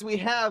 guys, we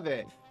have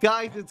it!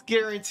 Guys, it's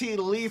guaranteed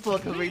lethal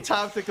because we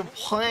toxic a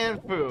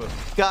plant food!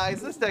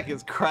 Guys, this deck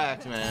is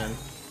cracked, man.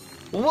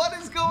 What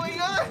is going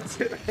on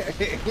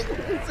today?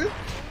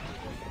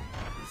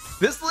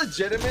 This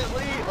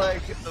legitimately,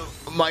 like,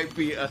 might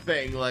be a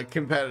thing, like,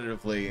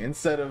 competitively,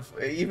 instead of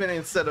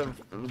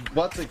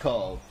what's it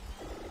called?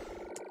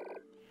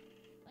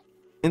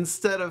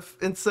 Instead of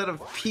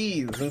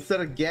peas, instead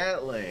of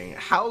Gatling.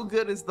 How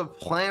good is the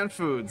plant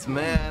foods,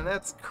 man?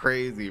 That's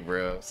crazy,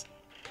 bros.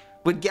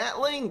 Would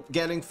Gatling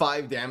getting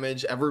 5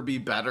 damage ever be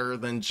better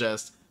than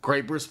just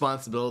Great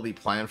Responsibility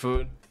plant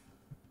food?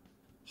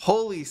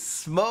 Holy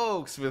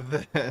smokes with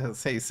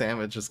this. Hey,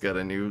 Sandwich just got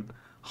a new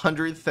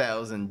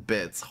 100,000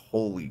 bits.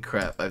 Holy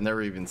crap, I've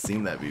never even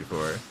seen that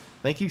before.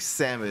 Thank you,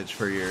 Sandwich,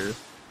 for your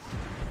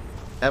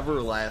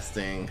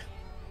everlasting,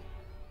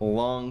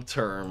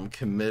 long-term,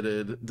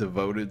 committed,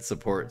 devoted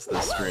support to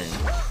this stream.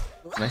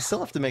 And I still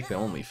have to make the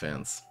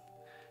OnlyFans.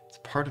 It's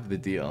part of the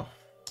deal.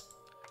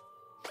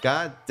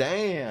 God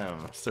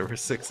damn! Server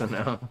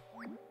 6-0.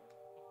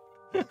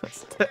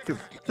 This deck is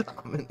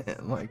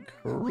dominant like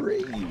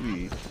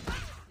crazy.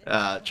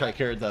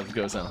 Triceratops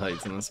goes on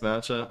heights in this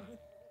matchup.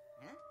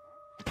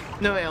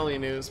 No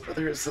alien news, but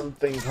there is some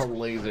thing called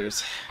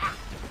lasers.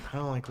 I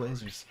don't like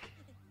lasers.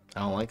 I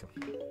don't like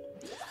them.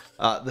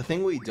 The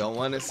thing we don't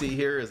want to see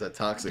here is a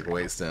toxic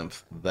waste imp.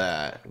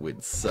 That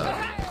would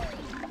suck.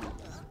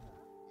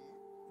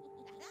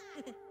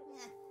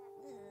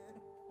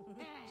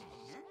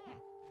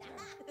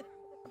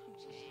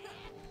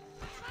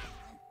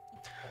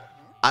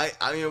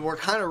 I mean, we're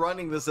kind of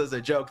running this as a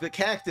joke. The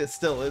cactus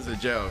still is a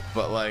joke,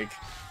 but like...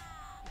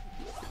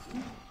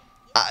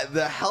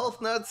 the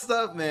health nut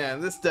stuff,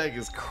 man, this deck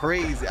is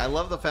crazy. I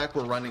love the fact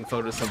we're running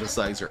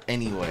photosynthesizer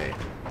anyway,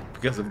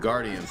 because of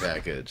Guardian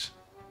package.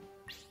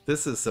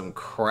 This is some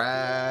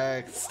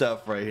cracked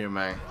stuff right here,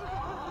 man.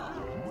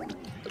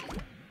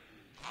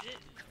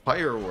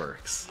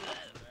 Fireworks.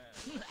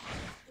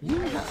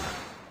 Yeah.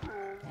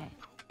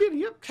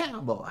 Giddy up,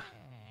 cowboy.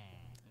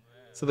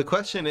 So the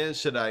question is,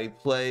 should I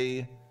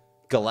play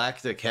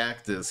Galactic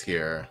Cactus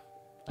here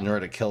in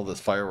order to kill this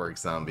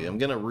fireworks zombie? I'm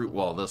gonna root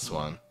wall this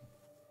one.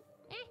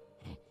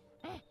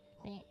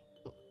 I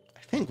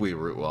think we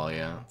root wall,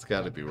 yeah. It's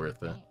gotta be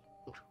worth it.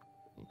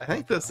 I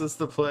think this is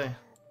the play.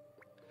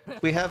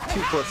 We have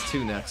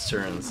 2+2 next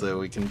turn, so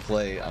we can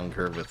play on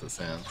curve with his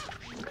hand.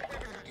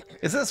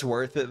 Is this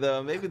worth it,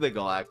 though? Maybe the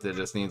Galactic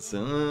just needs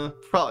to...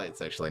 probably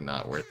it's actually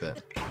not worth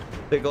it.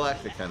 The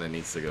Galactic kind of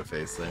needs to go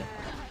face there.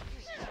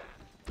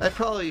 I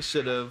probably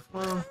should have...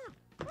 well...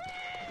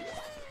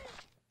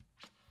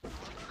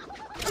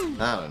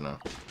 I don't know.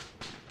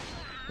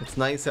 It's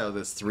nice how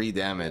this 3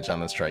 damage on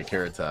this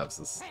Triceratops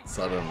is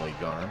suddenly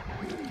gone.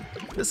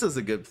 This is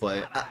a good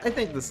play. I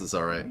think this is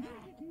alright.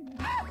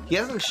 He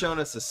hasn't shown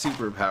us a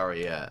superpower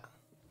yet.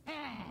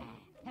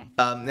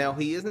 Now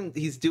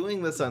he's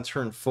doing this on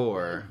turn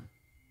 4.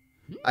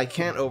 I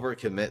can't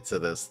overcommit to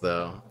this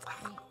though.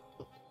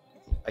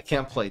 I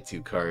can't play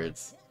 2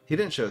 cards. He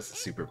didn't show us a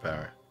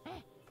superpower.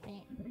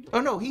 Oh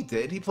no, he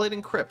did. He played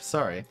in Crypt,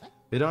 sorry.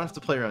 We don't have to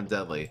play around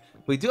Deadly.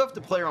 We do have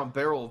to play around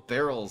Barrel of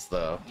Barrels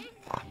though.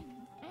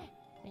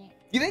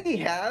 You think he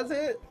has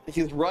it?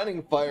 He's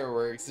running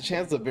fireworks. The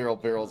chance of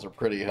barrels are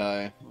pretty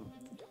high.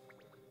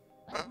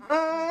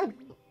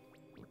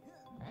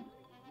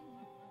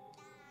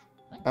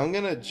 I'm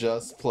gonna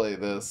just play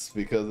this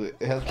because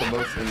it has the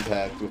most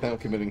impact without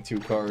committing 2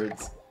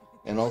 cards,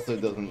 and also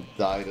doesn't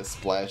die to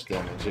splash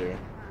damage here.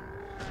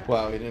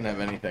 Wow, he didn't have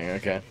anything,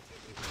 okay.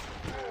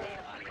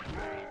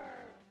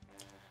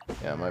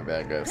 Yeah, my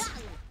bad, guys.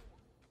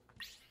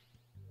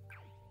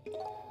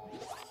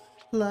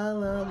 La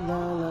la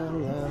la la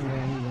la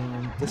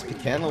la. This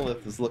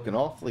Pecanolith is looking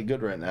awfully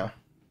good right now.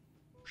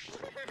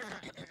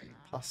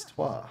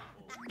 Pastois.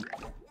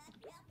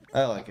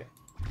 I like it.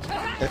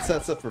 It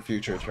sets up for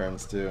future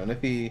turns too, and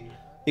if he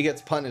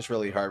gets punished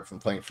really hard from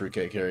playing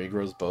Fruitcake here, he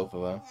grows both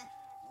of them.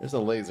 There's a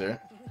laser.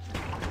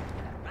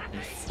 A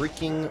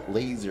freaking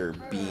laser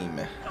beam.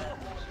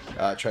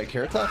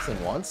 Triceratops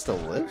in 1 still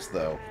lives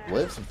though.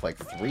 Lives with like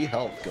 3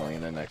 health going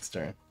into next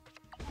turn.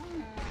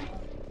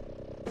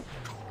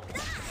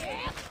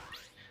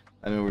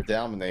 I mean, we're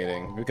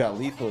dominating. We've got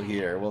lethal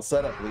here. We'll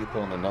set up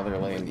lethal in another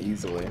lane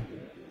easily.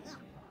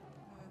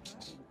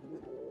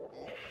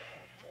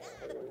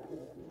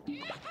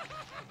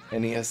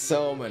 And he has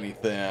so many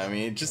things. I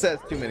mean, he just has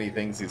too many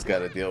things he's got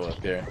to deal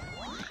with here.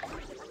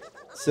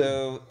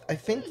 So, I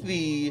think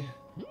the...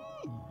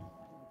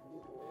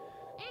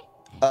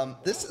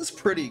 this is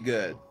pretty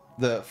good,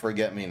 the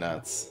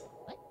Forget-Me-Nuts.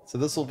 So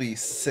this will be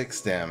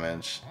 6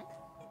 damage.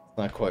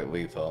 Not quite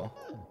lethal.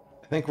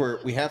 I think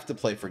we have to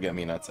play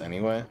Forget-Me-Nuts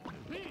anyway.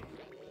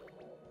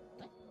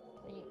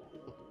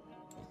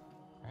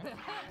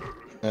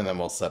 And then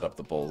we'll set up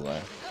the bullseye.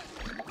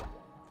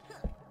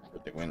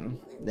 Win.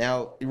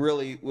 Now,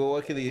 really, well,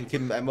 what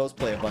can at most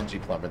play a Bungee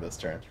Plumber this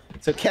turn?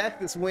 So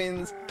Cactus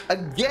wins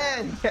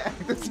again.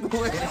 Cactus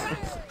wins.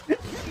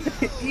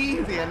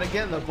 Easy, and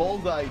again, the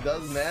bullseye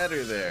does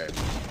matter there.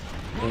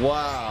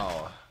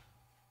 Wow.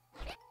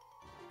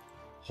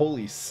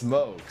 Holy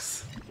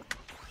smokes.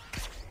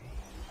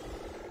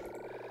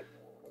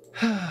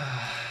 Alright,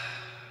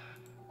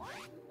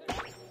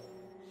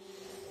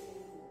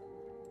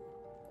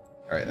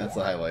 that's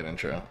the highlight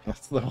intro.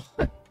 That's the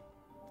one.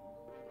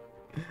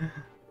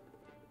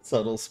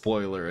 Subtle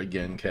spoiler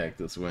again,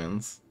 Cactus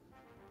wins.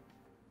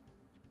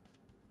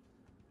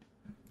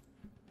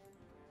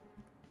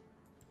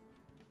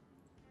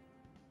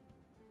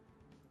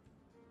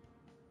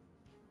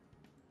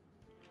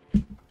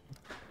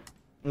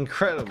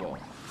 Incredible.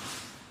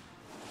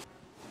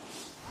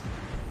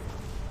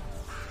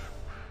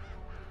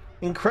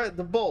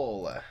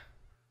 Incredible.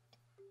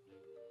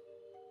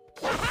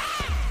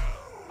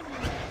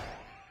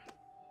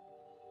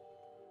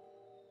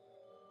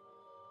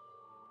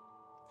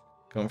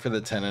 Going for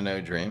the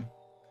 10-0 dream.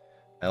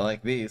 I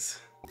like these.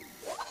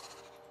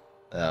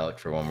 I'll look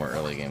for one more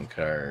early game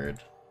card.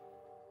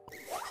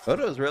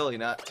 Photo's really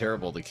not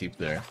terrible to keep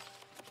there.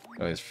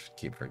 Always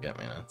keep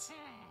Forget-Me-Nuts.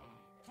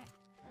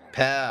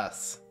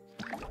 Pass!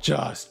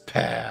 Just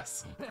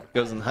pass!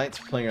 Goes in heights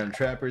for playing on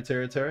Trapper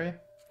territory.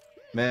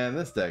 Man,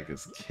 this deck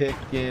is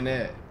kicking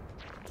it.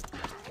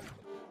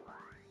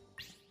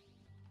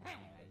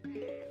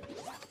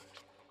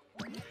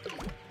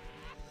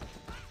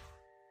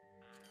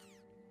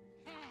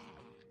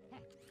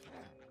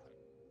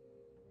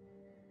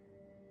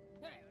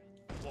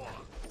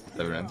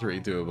 Seven and 3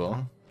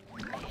 doable.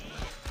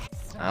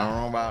 I don't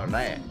know about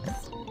that.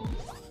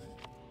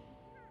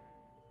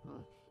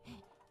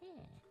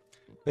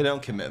 We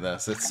don't commit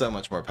this. It's so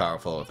much more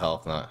powerful with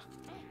Health Nut.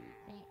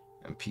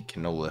 And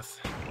Pecanolith.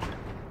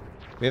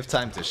 We have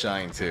time to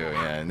shine too.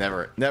 Yeah,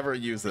 never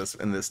use this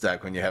in this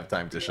deck when you have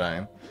time to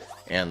shine.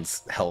 And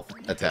health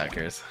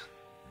attackers.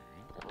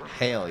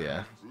 Hell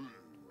yeah.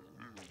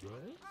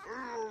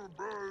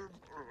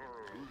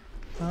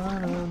 I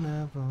don't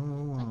ever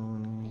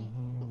wanna hear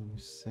you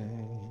say.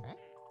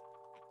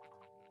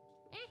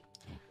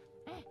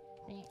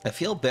 I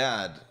feel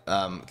bad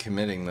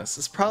committing this.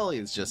 This probably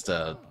is just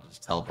a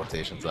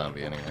teleportation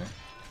zombie anyway.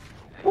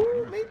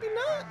 Ooh, maybe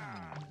not.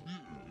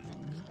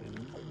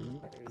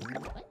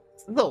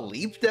 The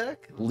leap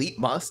deck? Leap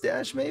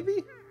mustache,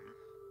 maybe?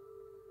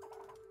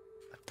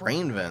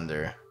 Brain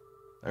vendor.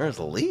 There's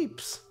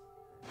leaps.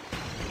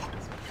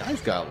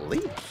 Guy's got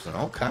leaps and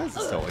all kinds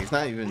of stuff. He's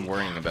not even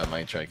worrying about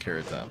my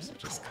Triceratops,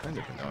 which is kind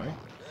of annoying.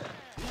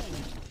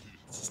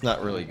 It's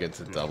not really good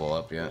to double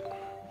up yet.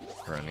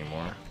 Or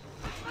anymore.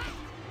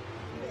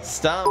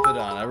 Stompedon.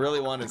 I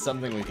really wanted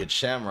something we could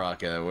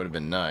Shamrock at. It would have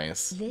been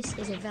nice. This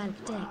is a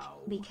Vamp deck.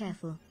 Be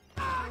careful.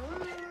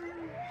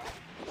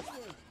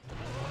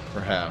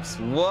 Perhaps.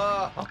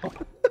 Whoa!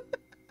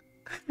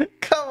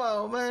 Come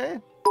on,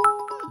 man!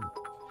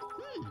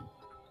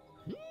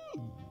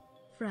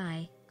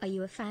 Fry, are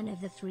you a fan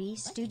of the Three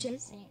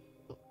Stooges?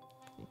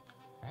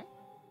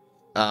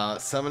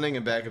 Summoning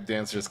and backup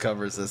dancers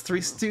covers as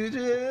Three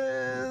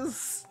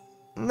Stooges.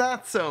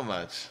 Not so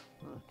much.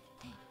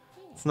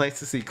 It's nice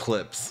to see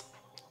clips.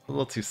 A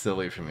little too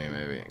silly for me,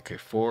 maybe. Okay,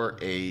 4,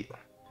 8.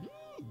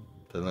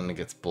 But then it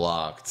gets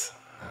blocked.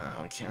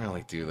 We can't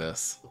really do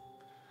this.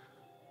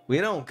 We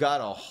don't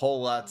got a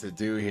whole lot to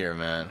do here,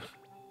 man.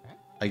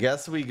 I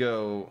guess we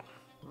go...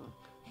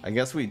 I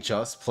guess we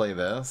just play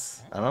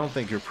this. I don't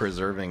think you're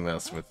preserving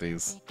this with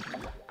these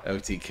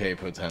OTK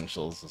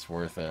potentials is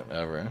worth it,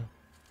 ever.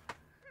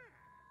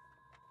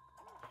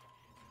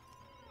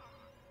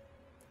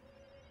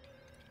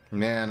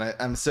 Man,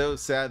 I'm so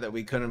sad that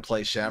we couldn't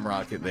play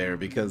Shamrocket there,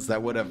 because that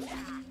would have...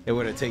 It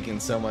would have taken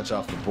so much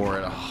off the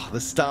board. Oh, the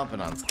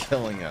Stompidon's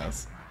killing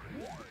us.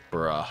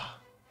 Bruh.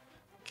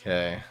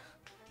 Okay.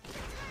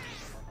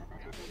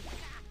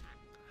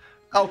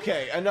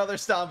 Okay, another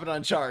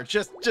Stompidon charge.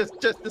 Just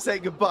to say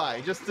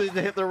goodbye. Just to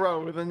hit the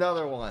road with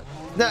another one.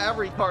 Now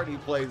every card he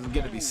plays is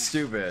gonna be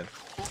stupid.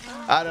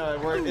 I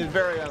don't know, it's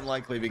very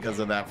unlikely because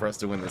of that for us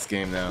to win this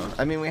game now.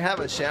 I mean, we have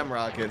a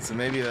Shamrocket, so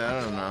maybe,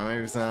 I don't know,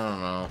 maybe, I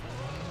don't know.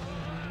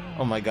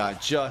 Oh my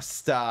god, just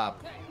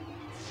stop.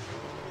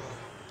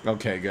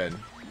 Okay, good.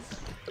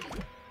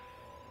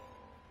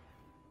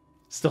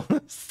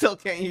 Still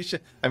can't use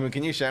I mean,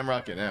 can you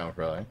Shamrocket now,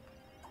 probably.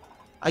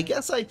 I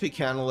guess I'd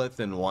Pecanolith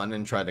in one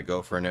and try to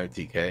go for an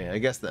OTK. I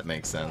guess that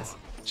makes sense.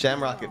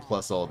 Shamrocket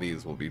plus all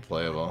these will be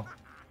playable.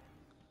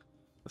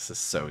 This is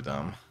so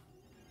dumb.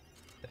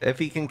 If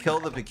he can kill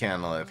the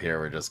Pecanolith here,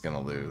 we're just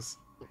gonna lose.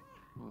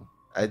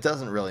 It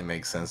doesn't really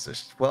make sense to...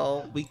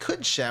 Well, we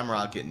could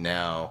Shamrocket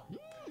now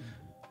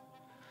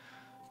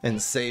and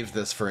save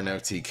this for an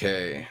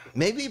OTK.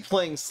 Maybe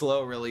playing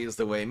slow really is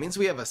the way. It means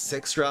we have a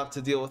 6-drop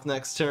to deal with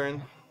next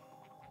turn.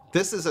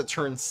 This is a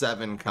turn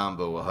 7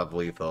 combo we'll have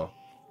lethal.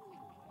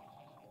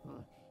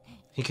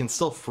 He can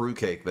still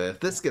fruitcake, but if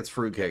this gets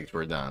fruitcaked,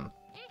 we're done.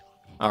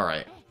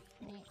 Alright.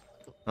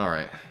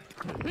 Alright.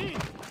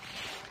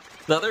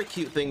 The other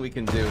cute thing we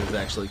can do is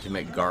actually to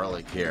make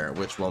garlic here,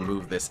 which will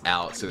move this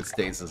out so it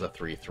stays as a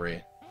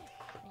 3-3.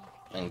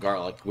 And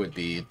garlic would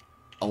be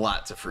a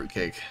lot to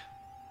fruitcake.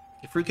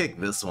 If fruitcake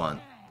this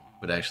one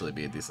would actually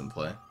be a decent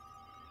play.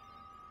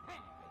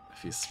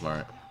 If he's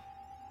smart.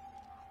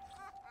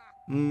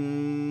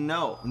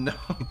 No.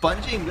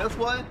 Bunging this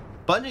one?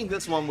 Bunging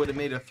this one would have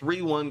made a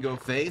 3-1 go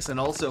face and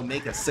also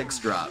make a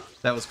 6-drop.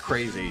 That was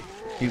crazy.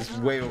 He's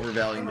way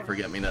overvaluing the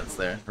forget-me-nuts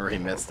there. Or he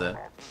missed it.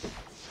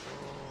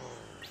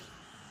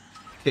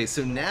 Okay,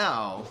 so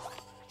now...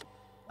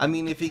 I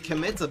mean, if he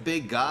commits a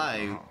big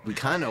guy, we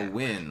kind of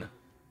win.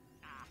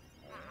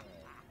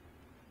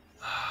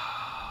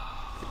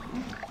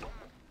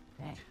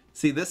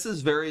 See, this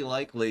is very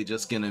likely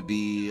just going to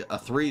be a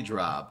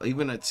 3-drop.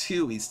 Even a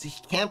 2, he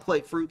can't play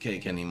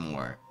fruitcake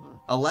anymore.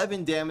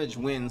 11 damage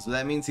wins, so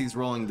that means he's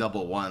rolling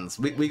double ones.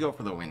 We go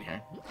for the win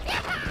here.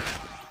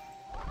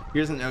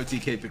 Here's an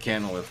OTK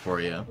Pecanolith for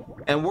you.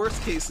 And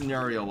worst case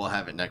scenario, we'll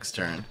have it next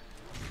turn.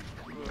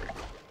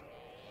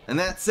 And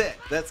that's it.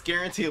 That's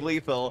guaranteed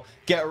lethal.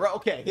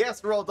 Okay, he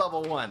has to roll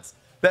double ones.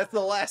 That's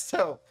the last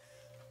hope.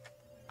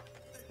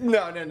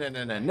 No.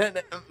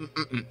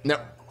 No.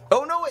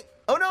 Oh, no, wait.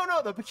 Oh,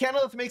 no. The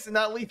Pecanolith makes it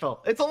not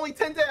lethal. It's only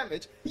 10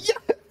 damage. Yes.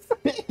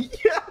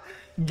 Yeah.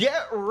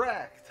 Get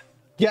wrecked.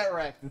 Get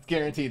wrecked. It's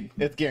guaranteed.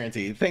 It's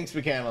guaranteed. Thanks,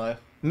 Pecanolith.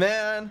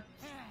 Man,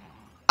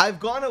 I've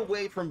gone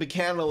away from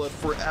Pecanolith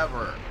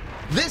forever.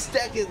 This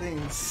deck is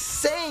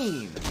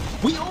insane.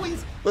 We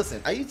always...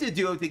 Listen, I used to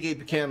do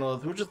OTK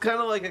Pecanolith, which was kind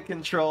of like a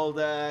control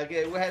deck.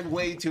 It had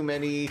way too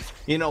many,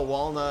 you know,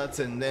 walnuts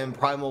and then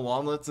primal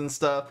walnuts and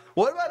stuff.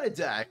 What about a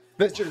deck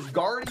that's just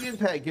Guardian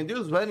Pack? Can do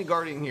this with any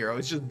Guardian hero.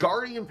 It's just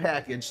Guardian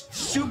Package,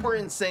 super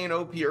insane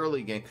OP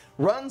early game.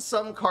 Run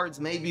some cards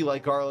maybe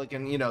like Garlic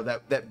and, you know,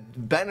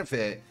 that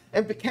benefit.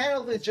 And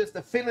Pecanolith is just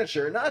a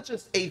finisher. Not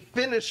just a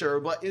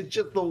finisher, but it's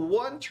just the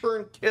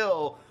one-turn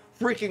kill.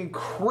 Freaking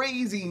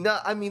crazy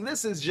nut. I mean,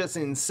 this is just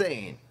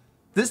insane.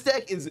 This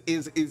deck is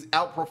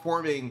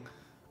outperforming.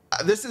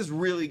 This is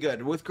really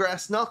good. With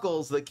Grass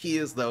Knuckles, the key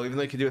is, though, even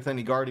though you can do it with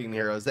any Guardian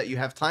heroes, that you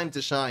have time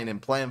to shine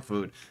and plant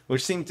food,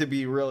 which seem to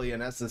be really a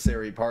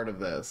necessary part of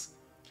this.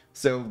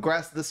 So,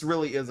 this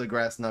really is a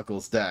Grass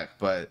Knuckles deck,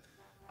 but,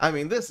 I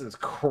mean, this is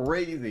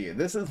crazy.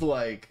 This is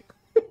like...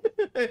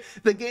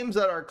 The games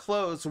that are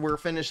close, we're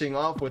finishing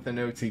off with an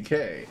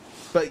OTK.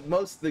 But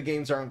most of the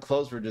games that aren't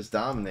close, we're just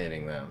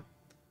dominating them.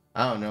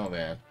 I don't know,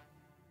 man.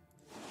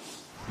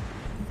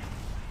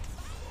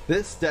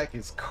 This deck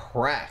is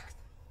cracked,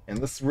 and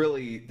this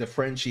really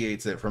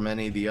differentiates it from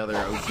any of the other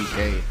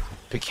OTK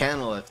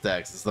Pecanolith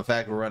decks. It's the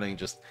fact we're running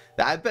just...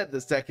 I bet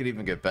this deck could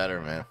even get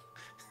better, man.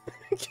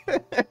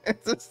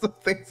 Just the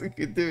things we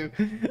could do.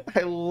 I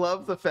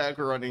love the fact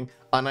we're running,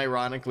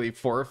 unironically,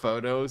 4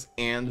 photos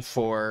and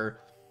 4...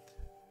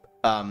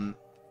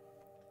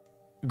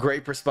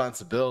 Great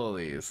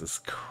responsibilities. It's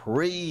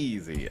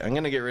crazy. I'm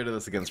gonna get rid of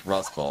this against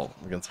Rust Ball,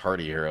 against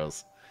Hardy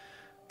Heroes.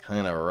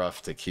 Kind of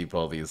rough to keep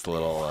all these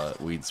little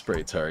weed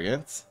spray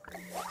targets.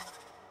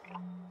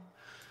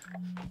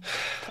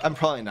 I'm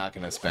probably not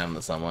gonna spam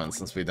this on one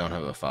since we don't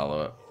have a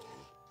follow-up.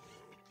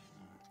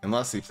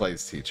 Unless he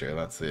plays Teacher,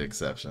 that's the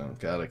exception.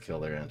 Gotta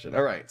kill their engine.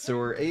 Alright, so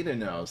we're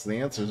 8-0, so the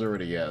answer's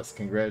already yes.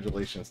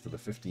 Congratulations to the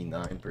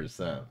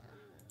 59%.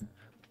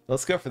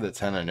 Let's go for the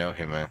 10-0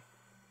 here, man.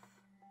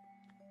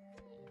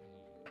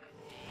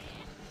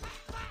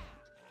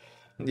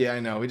 Yeah,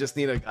 I know. We just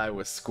need a guy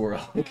with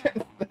Squirrel.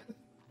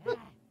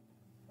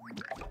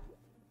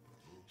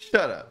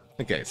 Shut up.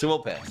 Okay, so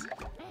we'll pass.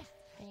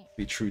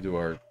 Be true to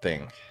our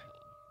thing.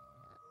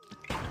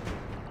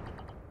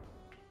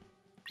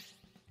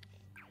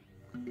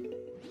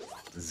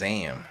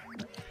 Zam.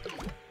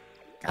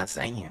 God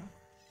damn.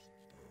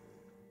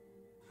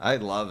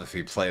 I'd love if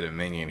he played a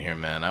minion here,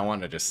 man. I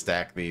want to just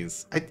stack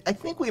these. I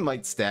think we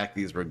might stack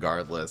these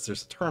regardless.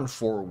 There's a turn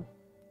 4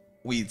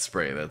 weed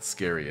spray that's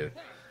scary.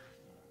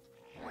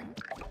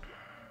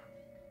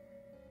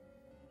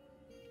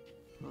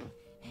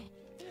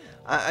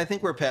 I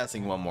think we're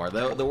passing one more.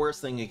 The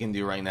worst thing you can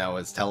do right now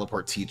is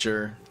teleport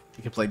teacher.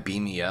 You can play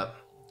Beam Me Up.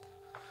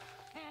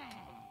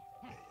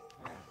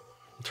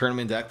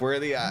 Tournament deck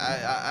worthy?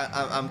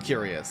 I'm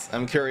curious.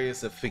 I'm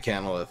curious if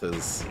Pecanolith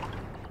is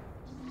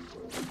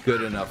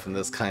good enough in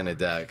this kind of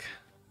deck.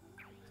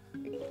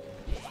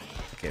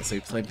 Okay, so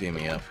he played Beam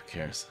Me Up. Who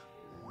cares?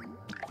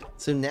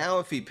 So now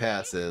if he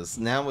passes,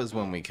 now is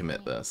when we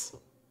commit this.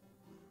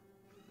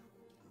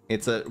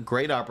 It's a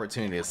great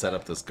opportunity to set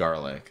up this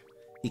garlic.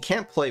 He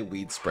can't play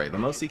Weed Spray. The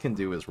most he can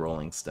do is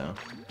Rolling Stone.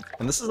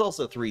 And this is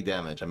also 3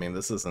 damage. I mean,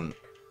 this isn't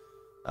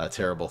a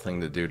terrible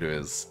thing to do to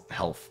his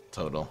health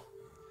total.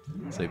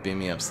 So Beam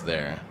Me Up's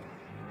there.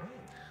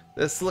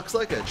 This looks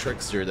like a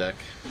Trickster deck.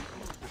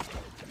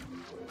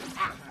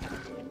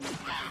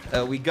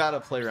 We gotta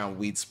play around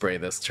Weed Spray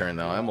this turn,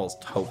 though. I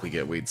almost hope we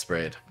get Weed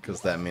Sprayed,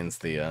 because that means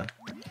the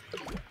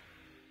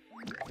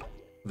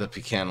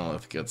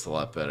Pecanolith gets a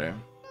lot better.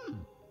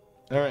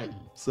 Alright,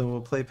 so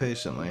we'll play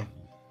patiently.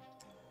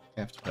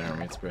 Have to play around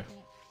Weed Spray.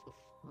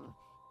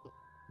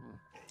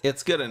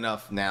 It's good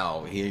enough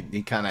now.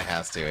 He kind of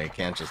has to. He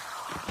can't just...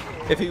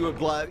 If he would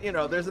bluff... You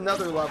know, there's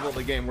another level of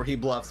the game where he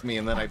bluffs me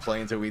and then I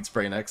play into Weed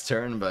Spray next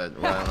turn, but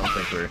well,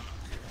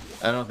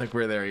 I don't think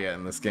we're there yet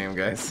in this game,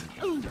 guys.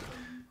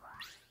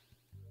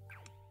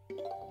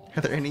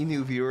 Are there any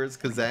new viewers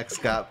because Zach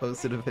Scott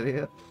posted a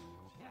video?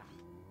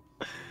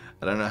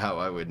 I don't know how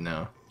I would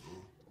know.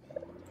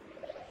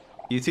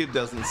 YouTube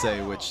doesn't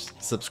say which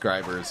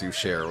subscribers you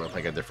share with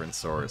like a different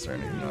source or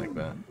anything like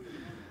that.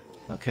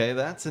 Okay,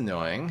 that's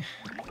annoying.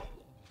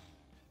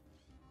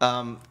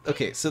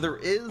 Okay, so there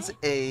is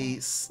a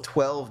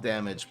 12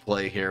 damage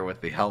play here with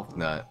the health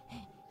nut.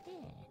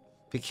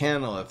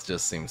 Pecanolith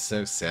just seems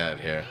so sad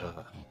here.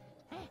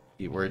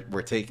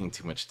 We're taking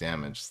too much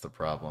damage, is the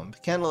problem.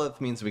 Pecanolith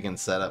means we can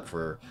set up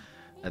for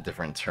a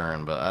different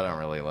turn, but I don't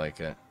really like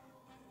it.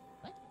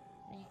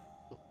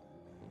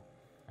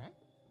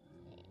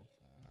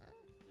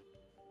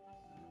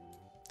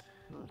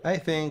 I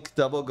think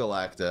double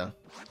Galacta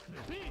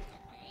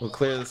will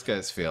clear this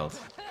guy's field.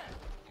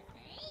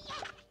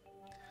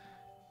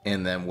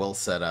 And then we'll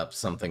set up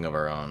something of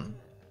our own.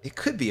 It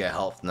could be a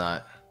health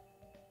nut.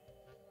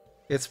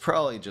 It's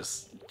probably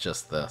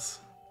just this.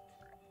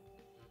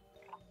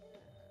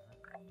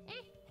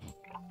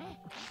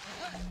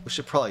 We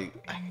should probably...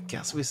 I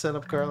guess we set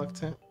up garlic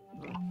too?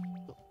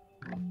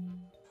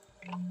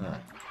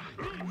 Alright.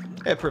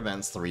 It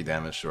prevents 3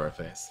 damage to our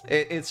face.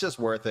 It's just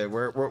worth it.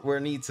 We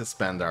need to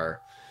spend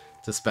our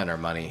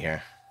money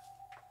here.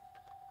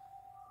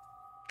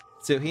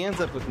 So he ends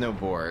up with no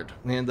board.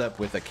 We end up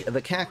with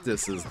the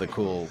cactus is the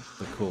cool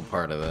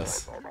part of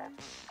this.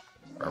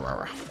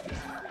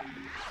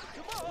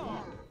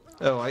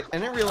 Oh, I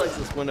didn't realize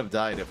this wouldn't have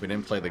died if we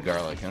didn't play the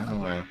garlic. I don't know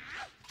why.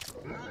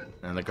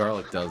 And the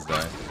garlic does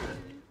die.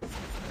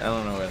 I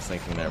don't know what I was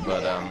thinking there,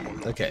 but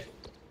okay.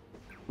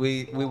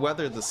 We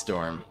weathered the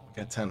storm.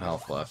 Got 10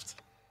 health left.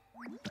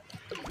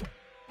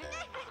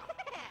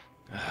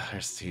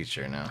 There's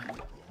teacher now.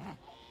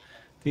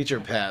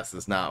 Teacher pass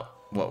is not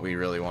what we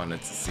really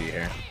wanted to see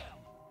here.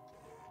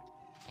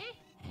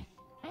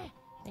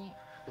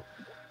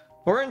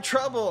 We're in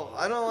trouble!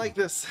 I don't like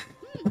this.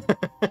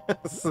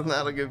 This is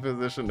not a good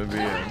position to be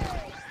in.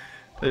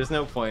 There's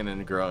no point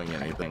in growing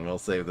anything. We'll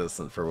save this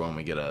for when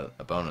we get a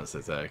bonus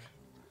attack.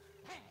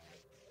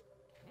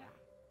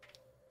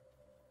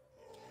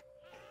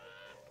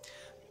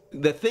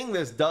 The thing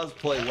this does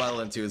play well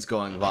into is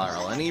going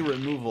viral. Any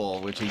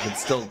removal, which he could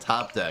still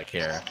top deck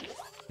here,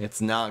 it's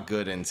not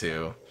good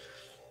into.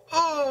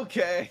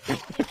 Okay.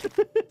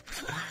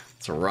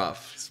 It's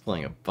rough. He's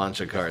playing a bunch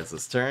of cards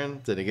this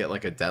turn. Did he get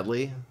like a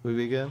deadly? Would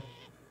be good.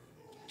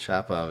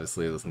 Chop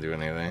obviously doesn't do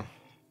anything.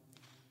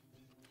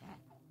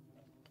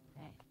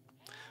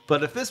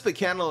 But if this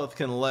Pecanolith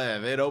can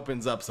live, it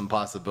opens up some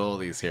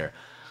possibilities here.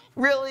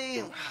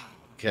 Really?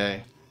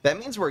 Okay. That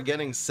means we're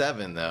getting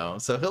 7 though,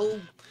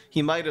 so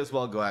he might as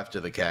well go after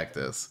the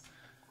cactus.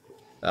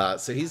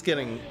 So he's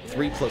getting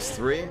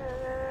 3+3.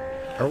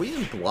 Are we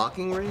in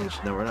blocking range?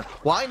 No, we're not.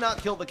 Why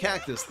not kill the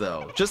cactus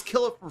though? Just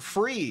kill it for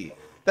free.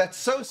 That's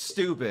so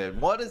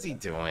stupid. What is he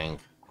doing?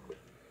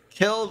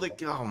 Kill the...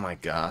 Oh my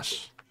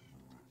gosh.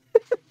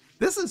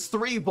 This is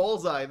 3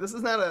 bullseye. This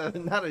is not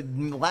a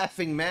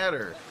laughing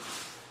matter.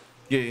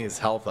 Getting his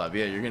health up.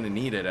 Yeah, you're gonna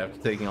need it after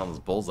taking all this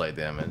bullseye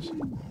damage.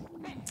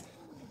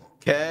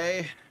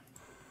 Okay.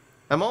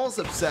 I'm almost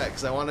upset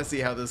because I want to see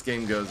how this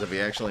game goes if he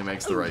actually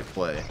makes the right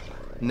play.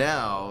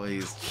 Now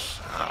he's...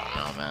 I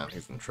don't know, man.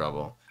 He's in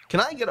trouble. Can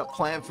I get a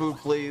plant food,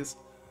 please?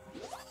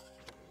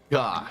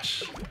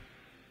 Gosh.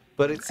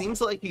 But it seems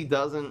like he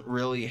doesn't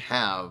really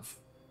have...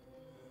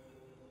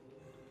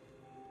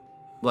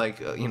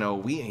 Like, you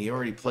know, he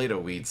already played a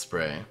weed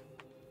spray.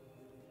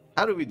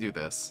 How do we do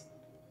this?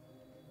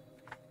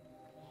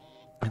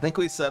 I think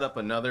we set up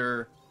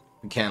another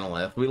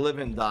Pecanolith. We live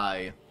and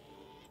die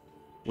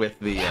with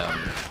the,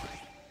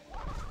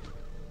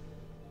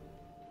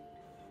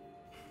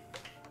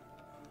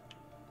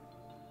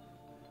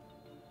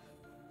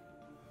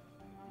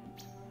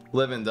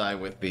 live and die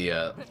with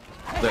the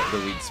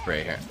weed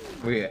spray here.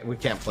 We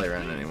can't play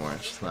around anymore.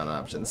 It's just not an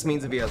option. This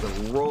means if he has a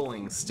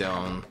Rolling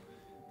Stone,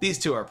 these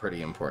two are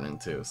pretty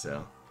important too.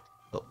 So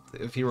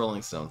if he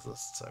Rolling Stones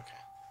this, it's okay.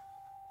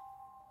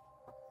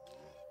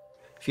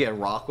 If he had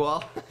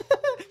Rockwall,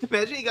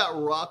 imagine he got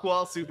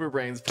Rockwall Super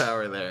Brains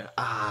power there.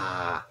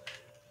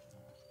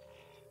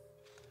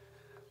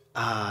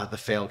 The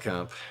fail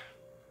comp.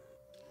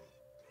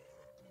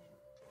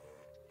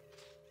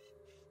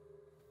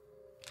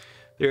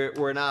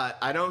 We're not,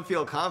 I don't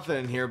feel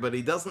confident here, but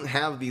he doesn't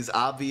have these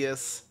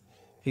obvious,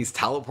 he's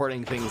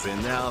teleporting things in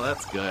now.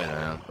 That's good,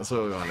 man. That's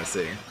what we want to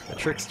see. The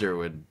Trickster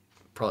would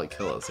probably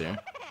kill us here.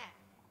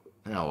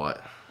 Now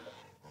what?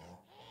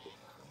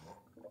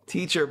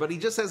 Teacher, but he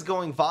just has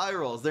going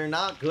virals. They're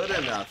not good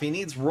enough. He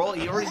needs roll.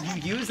 You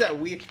used that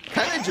weed.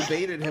 Kind of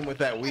debated him with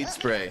that weed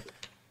spray.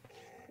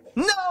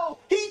 No!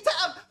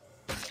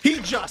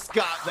 He just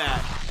got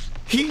that.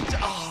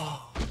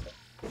 Oh.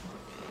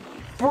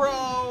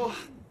 Bro.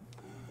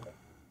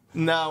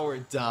 No, we're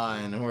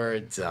done. We're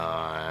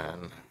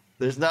done.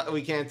 There's not.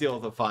 We can't deal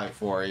with a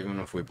 5-4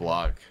 even if we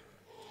block.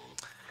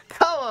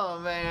 Come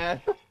on,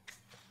 man.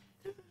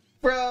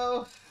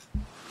 Bro.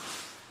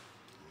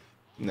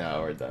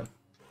 No, we're done.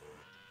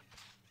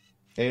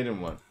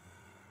 8-1.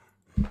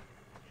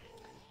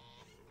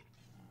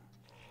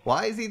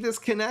 Why is he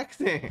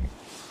disconnecting?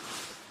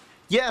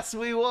 Yes,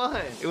 we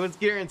won. It was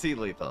guaranteed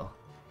lethal.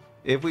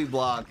 If we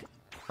block,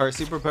 our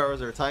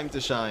superpowers are Time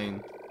to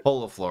Shine,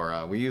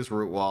 Holoflora. We use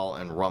Root Wall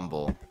and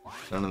Rumble.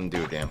 None of them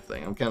do a damn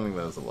thing. I'm counting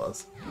those as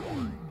loss.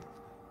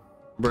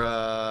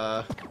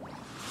 Bruh.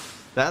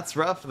 That's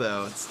rough,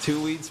 though. It's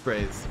 2 weed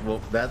sprays.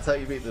 Well, that's how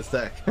you beat this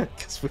deck.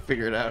 Because we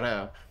figured out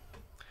how.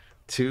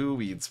 2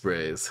 weed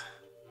sprays.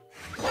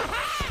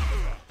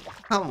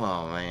 Come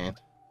on, man.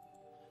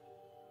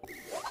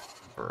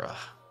 Bruh.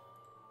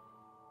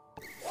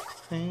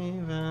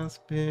 Save us,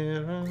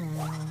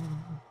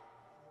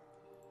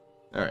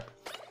 alright.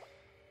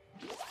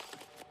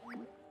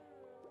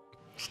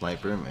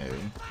 Sniper, maybe.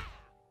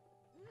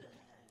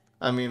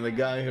 I mean, the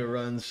guy who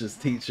runs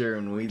just Teacher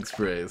and weed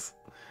sprays.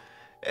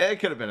 It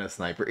could have been a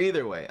sniper.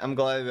 Either way, I'm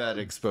glad that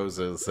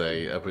exposes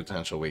a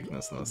potential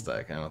weakness in this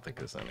deck. I don't think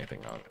there's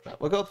anything wrong with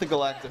that. We'll go with the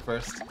Galactic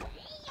first.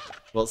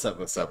 We'll set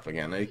this up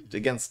again.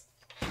 Against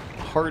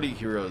hardy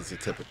heroes, you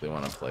typically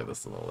want to play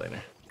this a little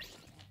later.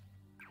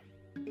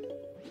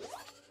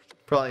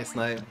 Probably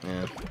snipe,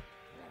 yeah.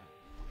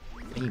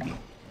 Maybe.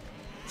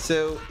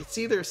 So, it's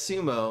either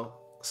Sumo,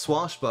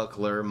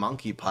 Swashbuckler,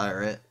 Monkey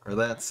Pirate, or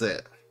that's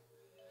it.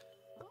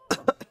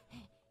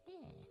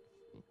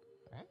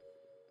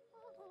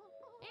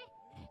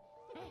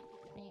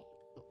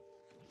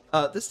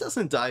 This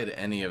doesn't die to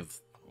any of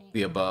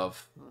the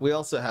above. We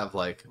also have,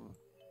 like,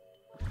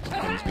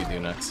 things we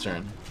do next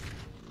turn.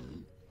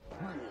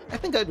 I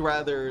think I'd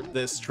rather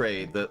this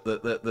trade, the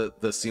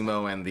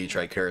Sumo and the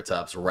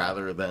Triceratops,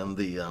 rather than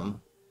the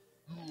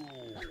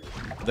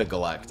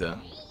Galacta.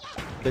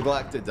 The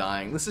Galacta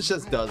dying. This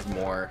just does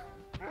more.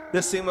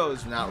 This Sumo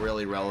is not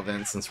really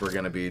relevant since we're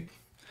going to be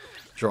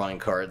drawing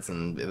cards,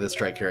 and this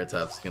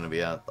Triceratops is going to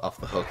be out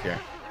off the hook here.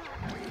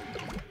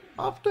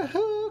 Off the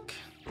hook!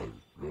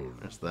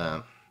 There's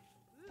that.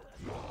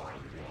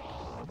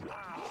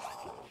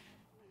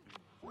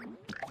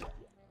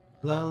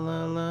 La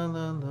la la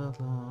la la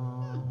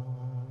la.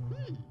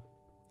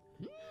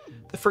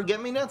 The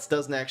Forget-Me-Nots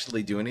doesn't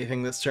actually do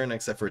anything this turn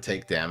except for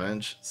take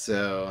damage,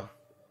 so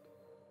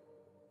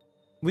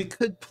we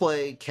could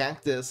play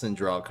Cactus and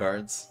draw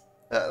cards.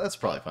 That's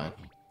probably fine.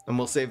 And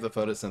we'll save the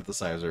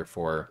Photosynthesizer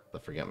for the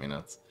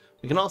Forget-Me-Nots.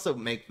 We can also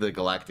make the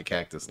Galactic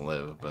Cactus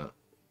live, but...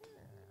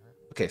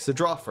 Okay, so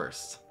draw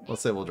first.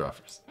 Let's say we'll draw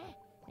first.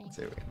 Let's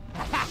see what we get.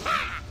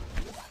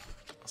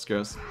 That's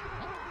gross.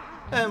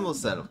 And we'll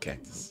settle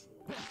Cactus.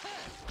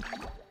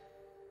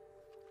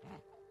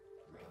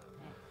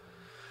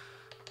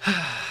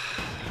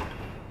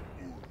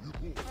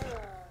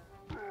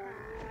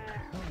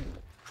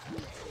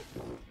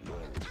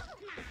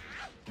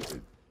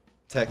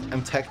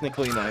 I'm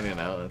technically 9-0,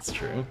 that's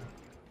true.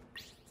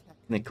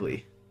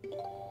 Technically.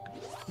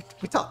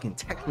 We're talking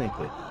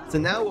technically. So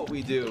now what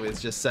we do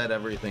is just set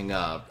everything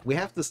up. We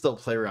have to still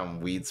play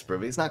around Weed Spray,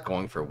 but he's not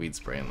going for Weed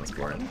Spray in this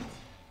board.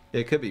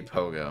 It could be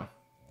Pogo.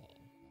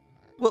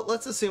 Well,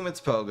 let's assume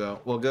it's Pogo.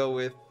 We'll go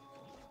with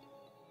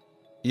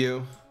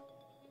you.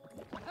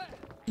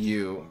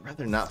 You. I'd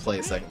rather not play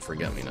a second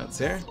Forget-Me-Nots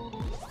here,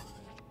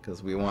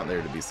 because we want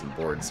there to be some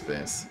board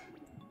space.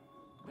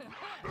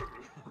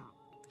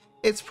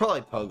 It's probably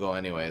Pogo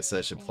anyway, so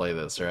I should play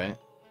this, right?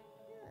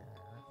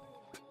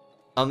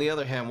 On the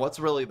other hand, what's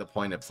really the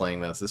point of playing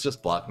this? It's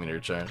just block meter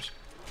charge.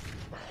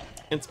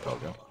 It's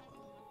Pogo.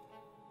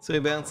 So he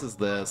bounces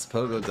this,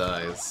 Pogo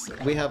dies,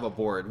 we have a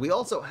board. We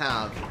also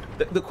have,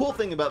 the cool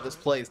thing about this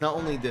play is not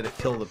only did it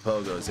kill the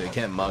Pogo so he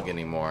can't mug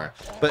anymore,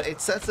 but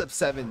it sets up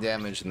 7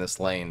 damage in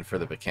this lane for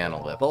the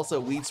Pecanolith. Also,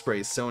 Weed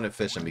Spray is so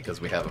inefficient because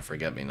we have a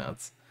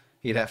Forget-Me-Nuts.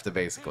 He'd have to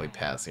basically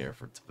pass here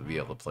to be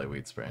able to play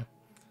Weed Spray.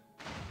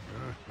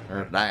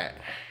 Or that.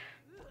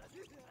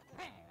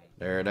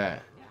 There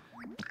that.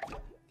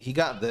 He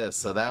got this,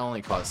 so that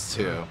only costs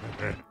 2.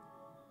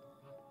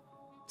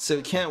 So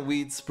we can't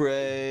Weed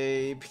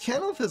Spray.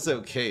 Pecanolith is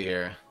okay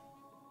here.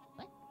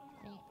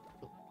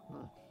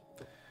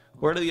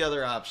 What are the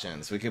other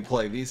options? We could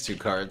play these 2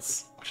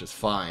 cards, which is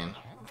fine.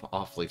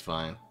 Awfully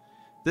fine.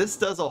 This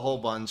does a whole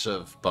bunch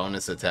of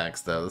bonus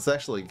attacks, though. This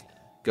actually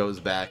goes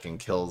back and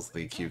kills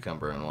the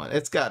Cucumber in one.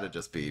 It's gotta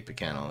just be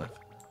Pecanolith.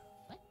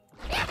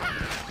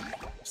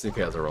 See if he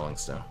has a Rolling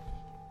Stone.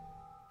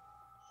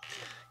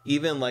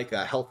 Even like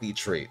a healthy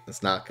trait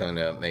is not going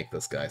to make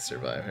this guy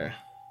survive here.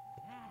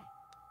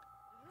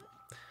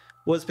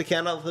 Was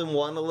Pecanolith in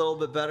 1 a little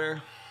bit better?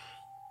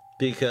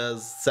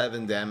 Because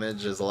 7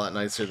 damage is a lot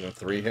nicer than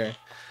 3 here.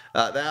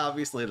 That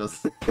obviously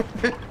doesn't,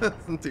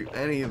 doesn't do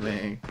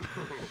anything.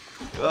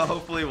 Well,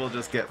 hopefully we'll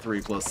just get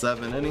 3 +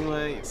 7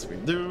 anyway. Yes, we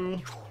do.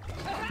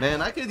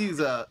 Man, I could use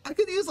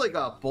like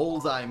a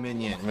bullseye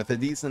minion with a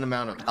decent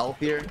amount of health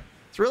here.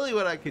 It's really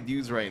what I could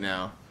use right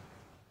now.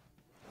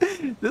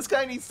 This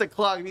guy needs to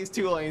clog these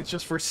 2 lanes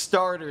just for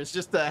starters,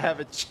 just to have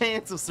a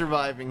chance of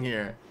surviving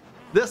here.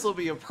 This will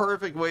be a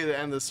perfect way to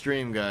end the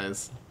stream,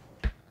 guys.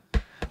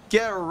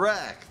 Get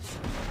wrecked.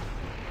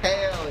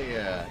 Hell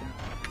yeah.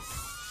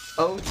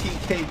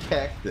 OTK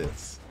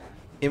Cactus.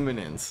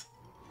 Imminent.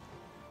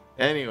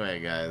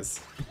 Anyway,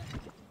 guys.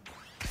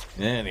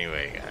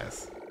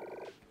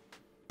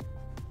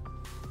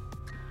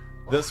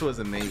 This was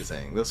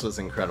amazing. This was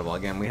incredible.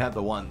 Again, we had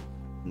the one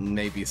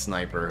maybe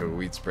sniper who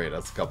Weed Sprayed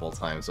us a couple of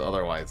times, so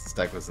otherwise this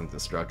deck was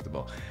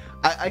indestructible.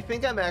 I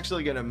think I'm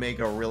actually going to make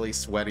a really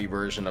sweaty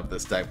version of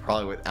this deck,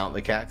 probably without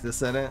the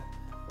Cactus in it.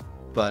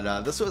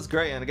 But this was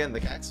great, and again, the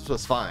Cactus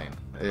was fine.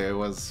 It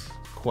was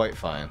quite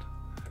fine.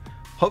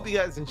 Hope you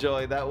guys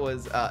enjoyed. That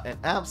was an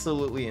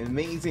absolutely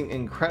amazing,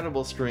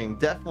 incredible stream.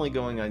 Definitely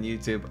going on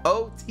YouTube.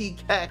 OT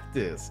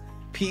Cactus.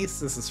 Peace,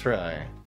 this is Fry.